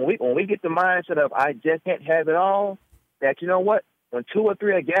 And when we get the mindset of I just can't have it all, that when 2 or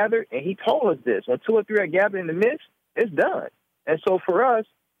 3 are gathered, and he told us this, when 2 or 3 are gathered in the midst, it's done. And so for us,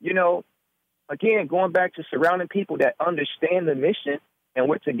 again, going back to surrounding people that understand the mission and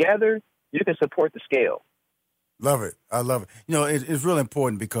we're together, you can support the scale. Love it. I love it. It's really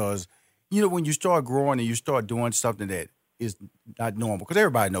important because, when you start growing and you start doing something that is not normal, because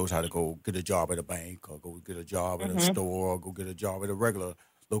everybody knows how to go get a job at a bank or go get a job at a store or go get a job at a regular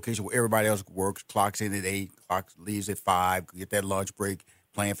location where everybody else works, clocks in at 8, leaves at 5, get that lunch break,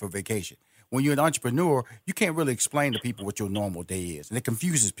 plan for vacation. When you're an entrepreneur, you can't really explain to people what your normal day is, and it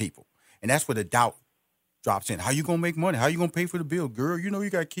confuses people. And that's where the doubt drops in. How you going to make money? How you going to pay for the bill? Girl, you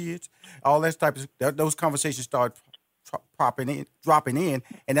got kids. All that type of those conversations start dropping in,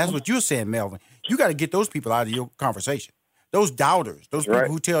 and that's what you're saying, Melvin. You got to get those people out of your conversation. Those doubters, those people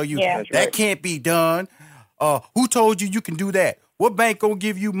who tell you that can't be done. Who told you can do that? What bank going to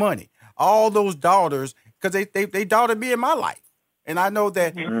give you money? All those doubters, because they doubted me in my life. And I know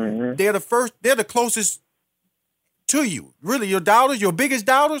that they're the closest to you. Really, your doubters, your biggest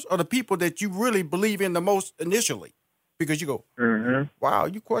doubters are the people that you really believe in the most initially. Because you go, wow,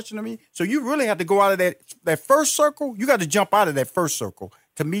 you questioning me? So you really have to go out of that first circle. You got to jump out of that first circle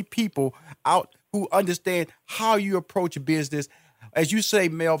to meet people out who understand how you approach business. As you say,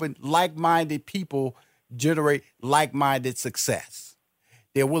 Melvin, like-minded people generate like-minded success.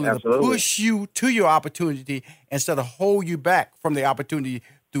 They're willing to push you to your opportunity instead of hold you back from the opportunity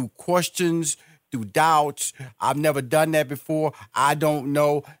through questions, through doubts. I've never done that before. I don't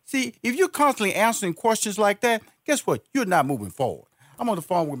know. See, if you're constantly answering questions like that, guess what? You're not moving forward. I'm on the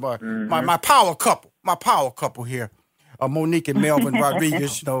phone with my power couple here. Monique and Melvin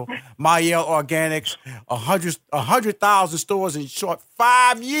Rodriguez, Mielle Organics, 100,000 stores in short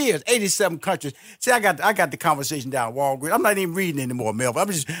 5 years, 87 countries. See, I got the conversation down Walgreens. I'm not even reading anymore, Melvin.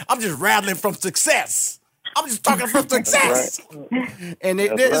 I'm just rattling from success. I'm just talking from success. Right. And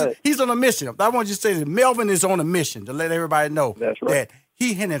he's on a mission. I want you to say that Melvin is on a mission to let everybody know that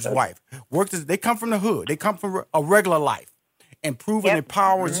he and his wife they come from the hood. They come from a regular life. And proven and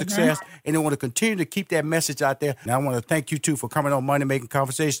power and success, and they want to continue to keep that message out there. And I want to thank you, too, for coming on Money Making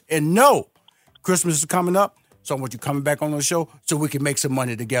Conversation. And no, Christmas is coming up, so I want you coming back on the show so we can make some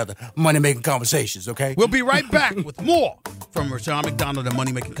money together. Money Making Conversations, okay? We'll be right back with more from Rushion McDonald and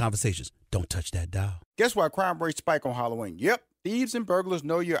Money Making Conversations. Don't touch that dial. Guess why crime rates spike on Halloween? Yep, thieves and burglars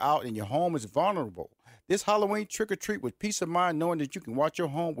know you're out and your home is vulnerable. This Halloween, trick-or-treat with peace of mind knowing that you can watch your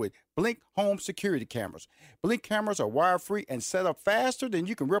home with Blink Home security cameras. Blink cameras are wire-free and set up faster than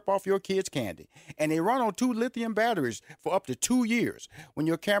you can rip off your kids' candy. And they run on 2 lithium batteries for up to 2 years. When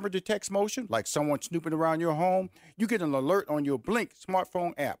your camera detects motion, like someone snooping around your home, you get an alert on your Blink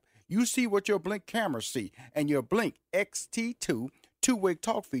smartphone app. You see what your Blink cameras see, and your Blink XT2 two-way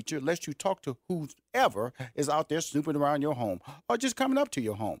talk feature lets you talk to whoever is out there snooping around your home or just coming up to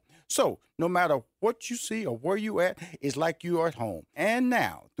your home. So no matter what you see or where you at, it's like you are at home. And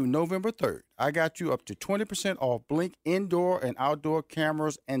now, through November 3rd, I got you up to 20% off Blink indoor and outdoor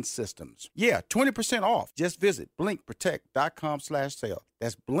cameras and systems. Yeah, 20% off. Just visit blinkprotect.com/sale.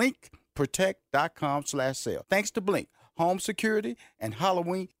 That's blinkprotect.com/sale. Thanks to Blink, home security and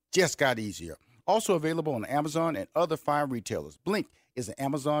Halloween just got easier. Also available on Amazon and other fine retailers. Blink is an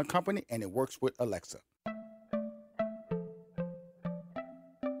Amazon company, and it works with Alexa.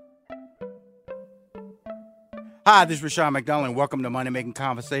 Hi, this is Rushion McDonald, and welcome to Money Making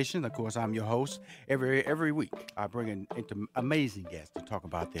Conversation. Of course, I'm your host. Every week, I bring in amazing guests to talk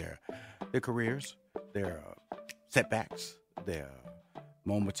about their careers, their setbacks, their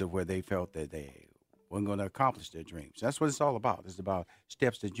moments of where they felt that they weren't going to accomplish their dreams. That's what it's all about. It's about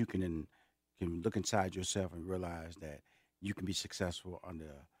steps that you can look inside yourself and realize that you can be successful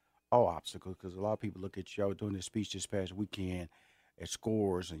under all obstacles. Because a lot of people look at you. I was doing this speech this past weekend at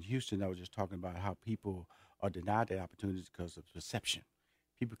Scores in Houston. I was just talking about how people are denied their opportunities because of perception.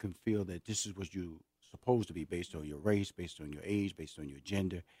 People can feel that this is what you're supposed to be based on your race, based on your age, based on your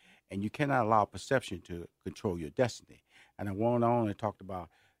gender, and you cannot allow perception to control your destiny. And I went on and talked about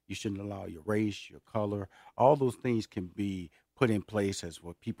you shouldn't allow your race, your color, all those things can be put in place as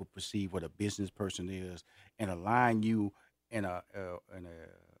what people perceive what a business person is and align you in a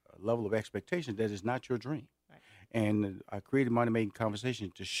level of expectation that is not your dream. Right. And I created Money Making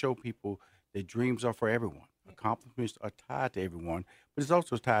Conversation to show people that dreams are for everyone. Accomplishments are tied to everyone, but it's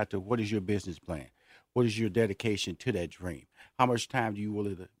also tied to what is your business plan? What is your dedication to that dream? How much time are you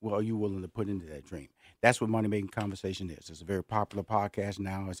willing to put into that dream? That's what Money Making Conversation is. It's a very popular podcast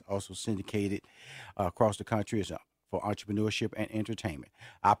now. It's also syndicated across the country. It's for entrepreneurship and entertainment.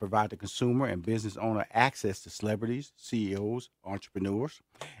 I provide the consumer and business owner access to celebrities, CEOs, entrepreneurs,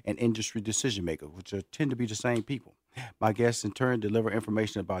 and industry decision makers, which tend to be the same people. My guests, in turn, deliver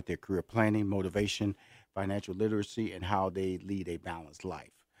information about their career planning, motivation, financial literacy, and how they lead a balanced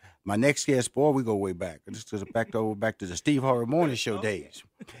life. My next guest, boy, we go way back. This goes back to the Steve Harvey Morning Show days.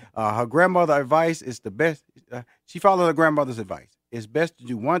 Her grandmother's advice is the best. She followed her grandmother's advice. It's best to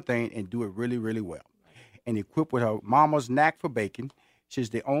do one thing and do it really, really well. And equipped with her mama's knack for baking,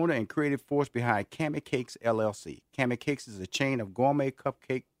 she's the owner and creative force behind Cammy Cakes, LLC. Cammy Cakes is a chain of gourmet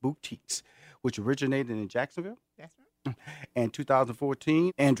cupcake boutiques, which originated in Jacksonville. That's right. In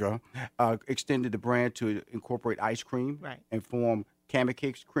 2014, Andra extended the brand to incorporate ice cream and form Cammy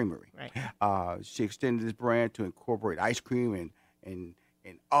Cakes Creamery. Right. She extended this brand to incorporate ice cream and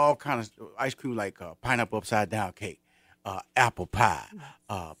all kinds of ice cream like pineapple upside down cake, apple pie,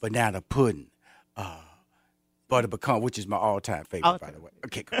 banana pudding, butter pecan, which is my all-time favorite, by the way.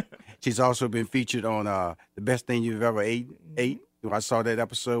 Okay, cool. She's also been featured on The Best Thing You've Ever Ate. I saw that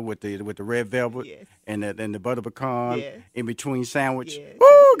episode with the red velvet and the butter pecan in between sandwich. Yes.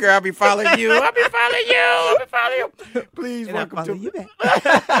 Woo, girl, I'll be following you. Please welcome to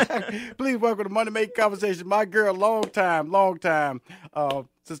Please welcome to Money Making Conversation. My girl, long time,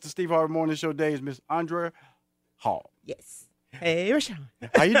 since the Steve Harvey Morning Show days, Miss Andrea Hall. Yes. Hey, Rushion.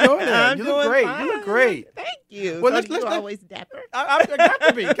 How you doing? You look great. Fine. You look great. Thank you. Well, you're always dapper. I got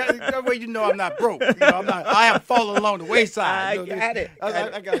to be. That way you know I'm not broke. I'm not. I haven't fallen along the wayside. I got it.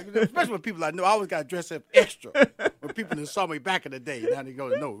 I got it. Especially when people I know. I always got to dress up extra. When people that saw me back in the day, now they go,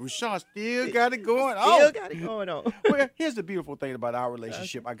 no, Rushion still got it going on. Still got it going on. Well, here's the beautiful thing about our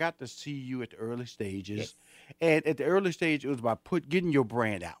relationship. I got to see you at the early stages. Yes. And at the early stage, it was about getting your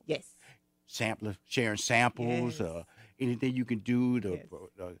brand out. Yes. Sharing samples, anything you can do to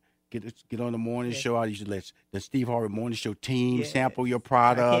get on the morning show. I used to let the Steve Harvey Morning Show team sample your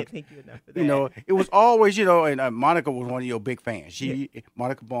product. I can't thank you enough for that. It was always, and Monica was one of your big fans.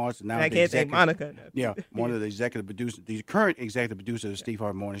 Monica Barnes, now I can't thank Monica enough. Yeah, one of the executive producers, the current executive producer of the Steve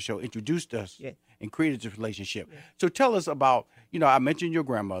Harvey Morning Show, introduced us and created this relationship. So tell us about, I mentioned your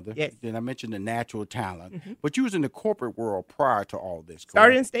grandmother. Yes. Then I mentioned the natural talent. But you was in the corporate world prior to all this. Correct?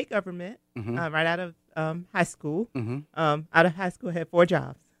 Started in state government right out of high school. Out of high school, I had 4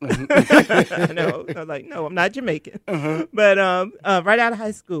 jobs. I know. I was like, no, I'm not Jamaican. But right out of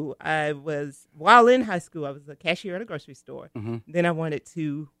high school, while in high school, I was a cashier at a grocery store. Then I wanted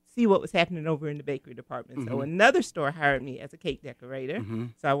to see what was happening over in the bakery department. So another store hired me as a cake decorator.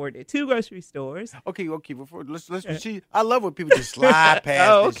 So I worked at 2 grocery stores. Okay. Before let's see. I love when people just slide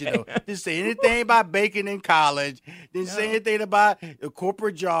past this. Didn't say anything about baking in college. Didn't say anything about a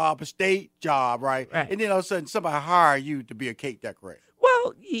corporate job, a state job, right? And then all of a sudden, somebody hire you to be a cake decorator.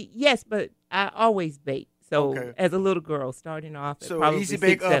 Well, yes, but I always baked. So Okay. as a little girl, starting off at So probably easy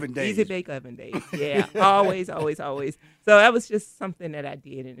bake 6, 7. oven days. Easy bake oven days. Yeah, always. So that was just something that I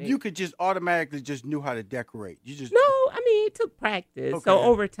did. And You could just automatically just knew how to decorate. You just No, I mean, it took practice. Okay. So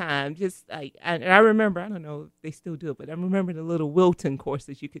over time, just like, and I remember, I don't know if they still do it, but I remember the little Wilton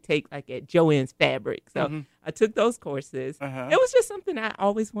courses you could take like at Joann's Fabric. So I took those courses. Uh-huh. It was just something I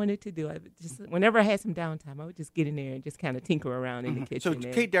always wanted to do. I would just, whenever I had some downtime, I would just get in there and just kind of tinker around in the kitchen. So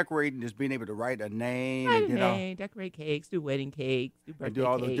and cake decorating is being able to write a name write and a get all, name, decorate cakes, do wedding cakes, do birthday and do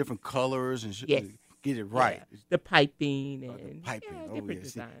all cakes. those different colors and Yes. get it right. Yeah. The piping and Piping. yeah, Oh, different yeah.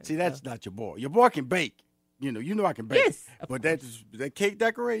 designs. See, that's not your boy. Your boy can bake. You know I can bake. Yes, of But that cake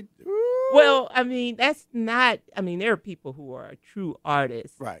decorate. Ooh. Well, I mean, that's not, I mean, there are people who are true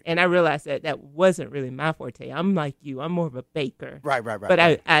artists. Right. And I realized that wasn't really my forte. I'm like you. I'm more of a baker. Right. But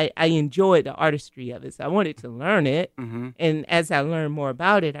I enjoyed the artistry of it. So I wanted to learn it. Mm-hmm. And as I learned more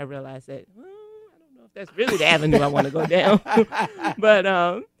about it, I realized that, well, I don't know if that's really the avenue I want to go down. But,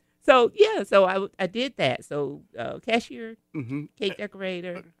 so, yeah, so I did that. So cashier, cake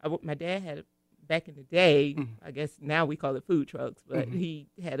decorator. My dad had back in the day, I guess now we call it food trucks, but he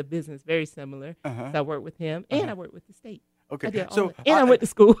had a business very similar. So I worked with him, and I worked with the state. Okay, I did all so that. And I went to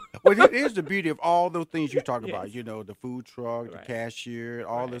school. Well, here's the beauty of all those things you talk about. You know, the food truck, the cashier,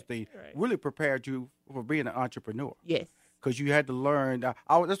 all those things really prepared you for being an entrepreneur. Yes. Because you had to learn.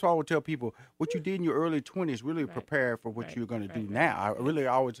 That's why I would tell people what you did in your early 20s really prepared for what you're going to do now. I really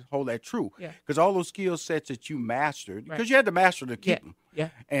always hold that true. Because all those skill sets that you mastered, because you had to master to keep them. Yeah.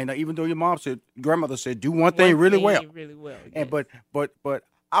 And even though your grandmother said, do one thing really well. Really well. And but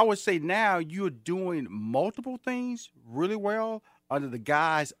I would say now you're doing multiple things really well under the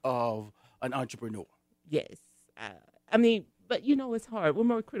guise of an entrepreneur. Yes. I mean, but it's hard. We're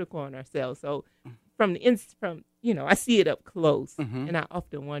more critical on ourselves. So from I see it up close, and I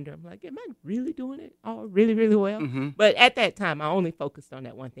often wonder, I'm like, am I really doing it all really, really well? But at that time, I only focused on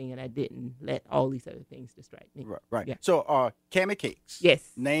that one thing, and I didn't let all these other things distract me. Right. Yeah. So, Cammy Cakes.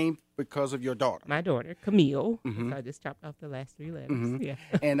 Yes. Named because of your daughter. My daughter, Camille. So I just chopped off the last 3 letters. Yeah.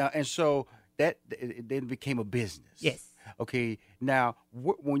 And so that it then became a business. Yes. Okay. Now,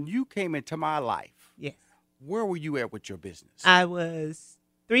 when you came into my life, yes, where were you at with your business? I was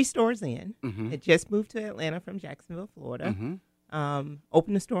 3 stores in. I just moved to Atlanta from Jacksonville, Florida.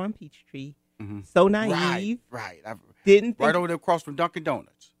 Opened a store on Peachtree. So naive. Right. Didn't think, right over there across from Dunkin'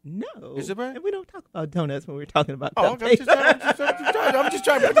 Donuts. No. Is it right? We don't talk about donuts when we're talking about I'm cupcakes. just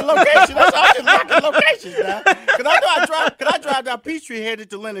trying to put the location. I'm just looking locations now. Because I drive down Peachtree headed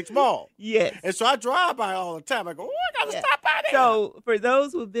to Lenox Mall. Yes. And so I drive by all the time. I go, I got to stop by there. So for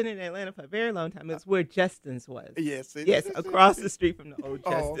those who've been in Atlanta for a very long time, it's where Justin's was. Yes. Yes, across the street from the old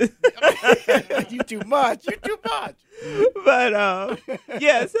Justin's. You too much. But,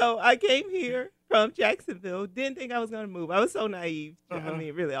 yeah, so I came here from Jacksonville. Didn't think I was going to move. I was so naive. I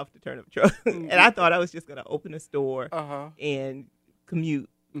mean, really off the turnip truck. And I thought I was just going to open a store and commute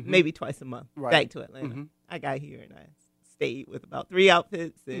maybe twice a month back to Atlanta. I got here and I stayed with about 3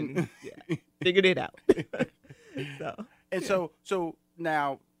 outfits and figured it out. So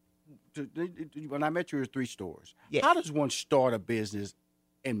now, when I met you, there were 3 stores. Yes. How does one start a business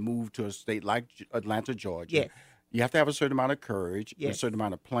and move to a state like Atlanta, Georgia? Yes. You have to have a certain amount of courage and a certain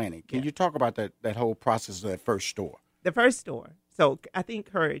amount of planning. Can you talk about that whole process of that first store? The first store. So I think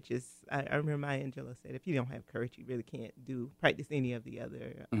courage is, I remember Maya Angelou said, if you don't have courage, you really can't practice any of the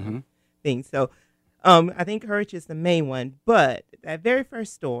other things. So I think courage is the main one. But that very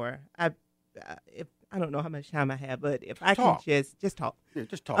first store, I don't know how much time I have, but if I can just talk. Yeah,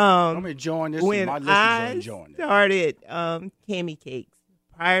 just talk. I'm enjoying this. When and my listeners are enjoying it. I started Cammy Cakes,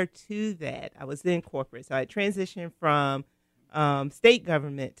 prior to that, I was in corporate. So I transitioned from state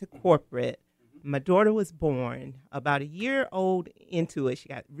government to corporate. My daughter was born about a year old into it. She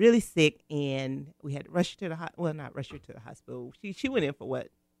got really sick, and we had to rush her to the hospital. Well, not rush her to the hospital. She went in for what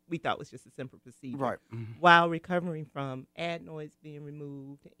we thought was just a simple procedure. Right. While recovering from adenoids being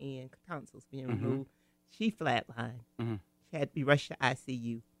removed and tonsils being removed, she flatlined. She had to be rushed to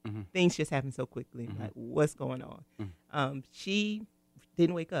ICU. Things just happened so quickly. Like, what's going on? She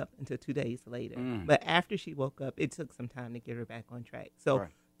didn't wake up until 2 days later. But after she woke up, it took some time to get her back on track. So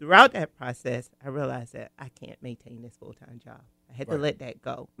throughout that process, I realized that I can't maintain this full-time job. I had to let that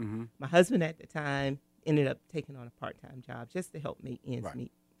go. My husband at the time ended up taking on a part-time job just to help make ends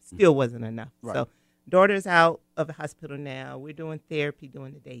meet. Still wasn't enough. So daughter's out of the hospital now. We're doing therapy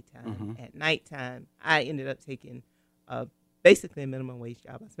during the daytime. At nighttime, I ended up taking basically a minimum wage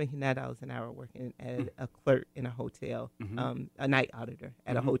job. I was making $9 an hour working as a clerk in a hotel, a night auditor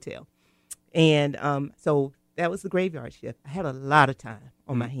at a hotel. And so that was the graveyard shift. I had a lot of time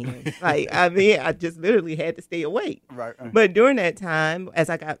on my hands. I just literally had to stay awake. Right. But during that time, as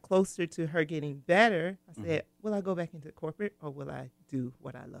I got closer to her getting better, I said, will I go back into corporate or will I do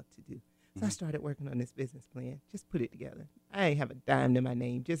what I love to do? So I started working on this business plan, just put it together. I ain't have a dime to my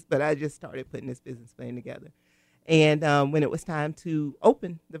name, but I just started putting this business plan together. And when it was time to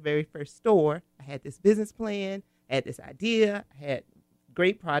open the very first store, I had this business plan, I had this idea, I had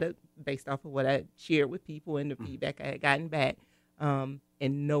great product based off of what I shared with people and the feedback I had gotten back, and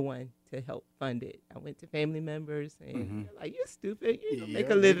no one to help fund it. I went to family members and they're like, you're stupid. You don't make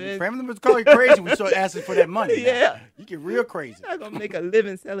a living. Family members call you crazy when you start asking for that money. Yeah. You get real crazy. You're not going to make a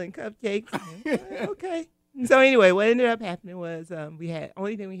living selling cupcakes. Okay. So anyway, what ended up happening was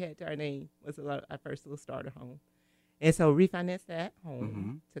only thing we had to our name was our first little starter home. And so refinanced that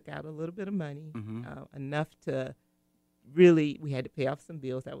home, took out a little bit of money, enough to really, we had to pay off some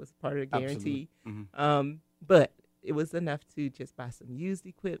bills. That was part of the guarantee. But it was enough to just buy some used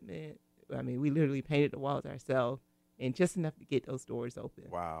equipment. I mean, we literally painted the walls ourselves, and just enough to get those doors open.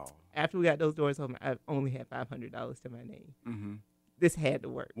 Wow. After we got those doors open, I only had $500 to my name. This had to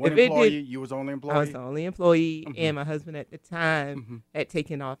work. One employee, you was the only employee? I was the only employee, and my husband at the time had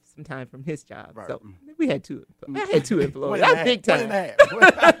taken off some time from his job. Right. So we had two. I had two employees. I was big time. And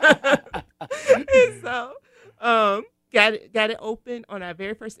so got it open on our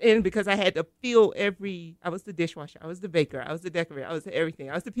very first end because I had to feel I was the dishwasher, I was the baker, I was the decorator, I was everything.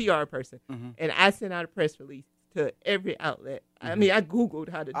 I was the PR person. And I sent out a press release to every outlet. I mean, I Googled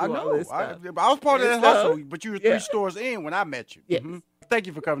how to do all this stuff. I was part of that hustle, but you were 3 stores in when I met you. Yes. Thank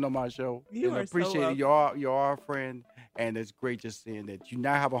you for coming on my show. You are appreciate so it. You are a friend, and it's great just seeing that you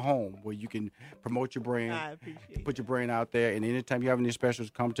now have a home where you can promote your brand. I appreciate Put your brand out there, and anytime you have any specials,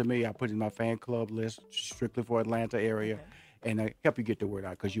 come to me. I put it in my fan club list strictly for Atlanta area, and I help you get the word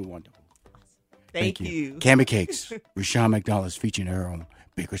out because you're wonderful. Awesome. Thank you. Cammy Cakes, Rushion McDonald is featuring her on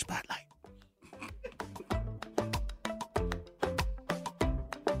Baker Spotlight.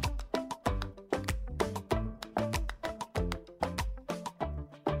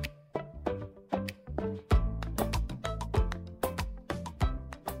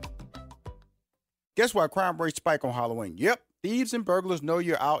 Guess why crime rates spike on Halloween? Yep, thieves and burglars know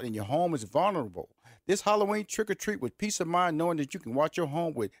you're out and your home is vulnerable. This Halloween, trick-or-treat with peace of mind knowing that you can watch your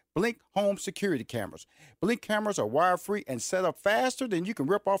home with Blink Home security cameras. Blink cameras are wire-free and set up faster than you can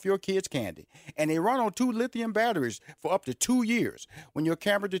rip off your kids' candy. And they run on 2 lithium batteries for up to 2 years. When your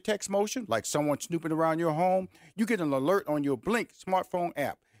camera detects motion, like someone snooping around your home, you get an alert on your Blink smartphone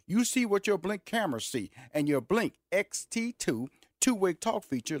app. You see what your Blink cameras see, and your Blink XT2 two-way talk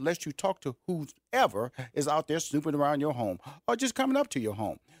feature lets you talk to whoever is out there snooping around your home or just coming up to your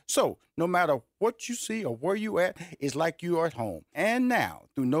home. So no matter what you see or where you at, it's like you are at home. And now,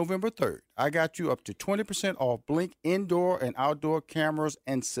 through November 3rd, I got you up to 20% off Blink indoor and outdoor cameras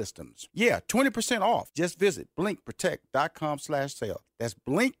and systems. Yeah, 20% off. Just visit blinkprotect.com/sale. That's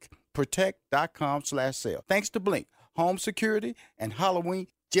blinkprotect.com/sale. Thanks to Blink, home security and Halloween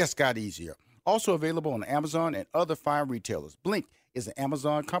just got easier. Also available on Amazon and other fine retailers. Blink is an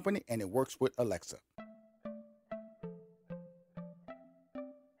Amazon company, and it works with Alexa.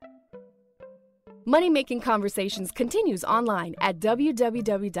 Money Making Conversations continues online at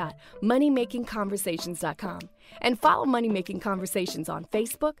www.moneymakingconversations.com and follow Money Making Conversations on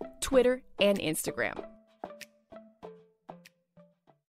Facebook, Twitter, and Instagram.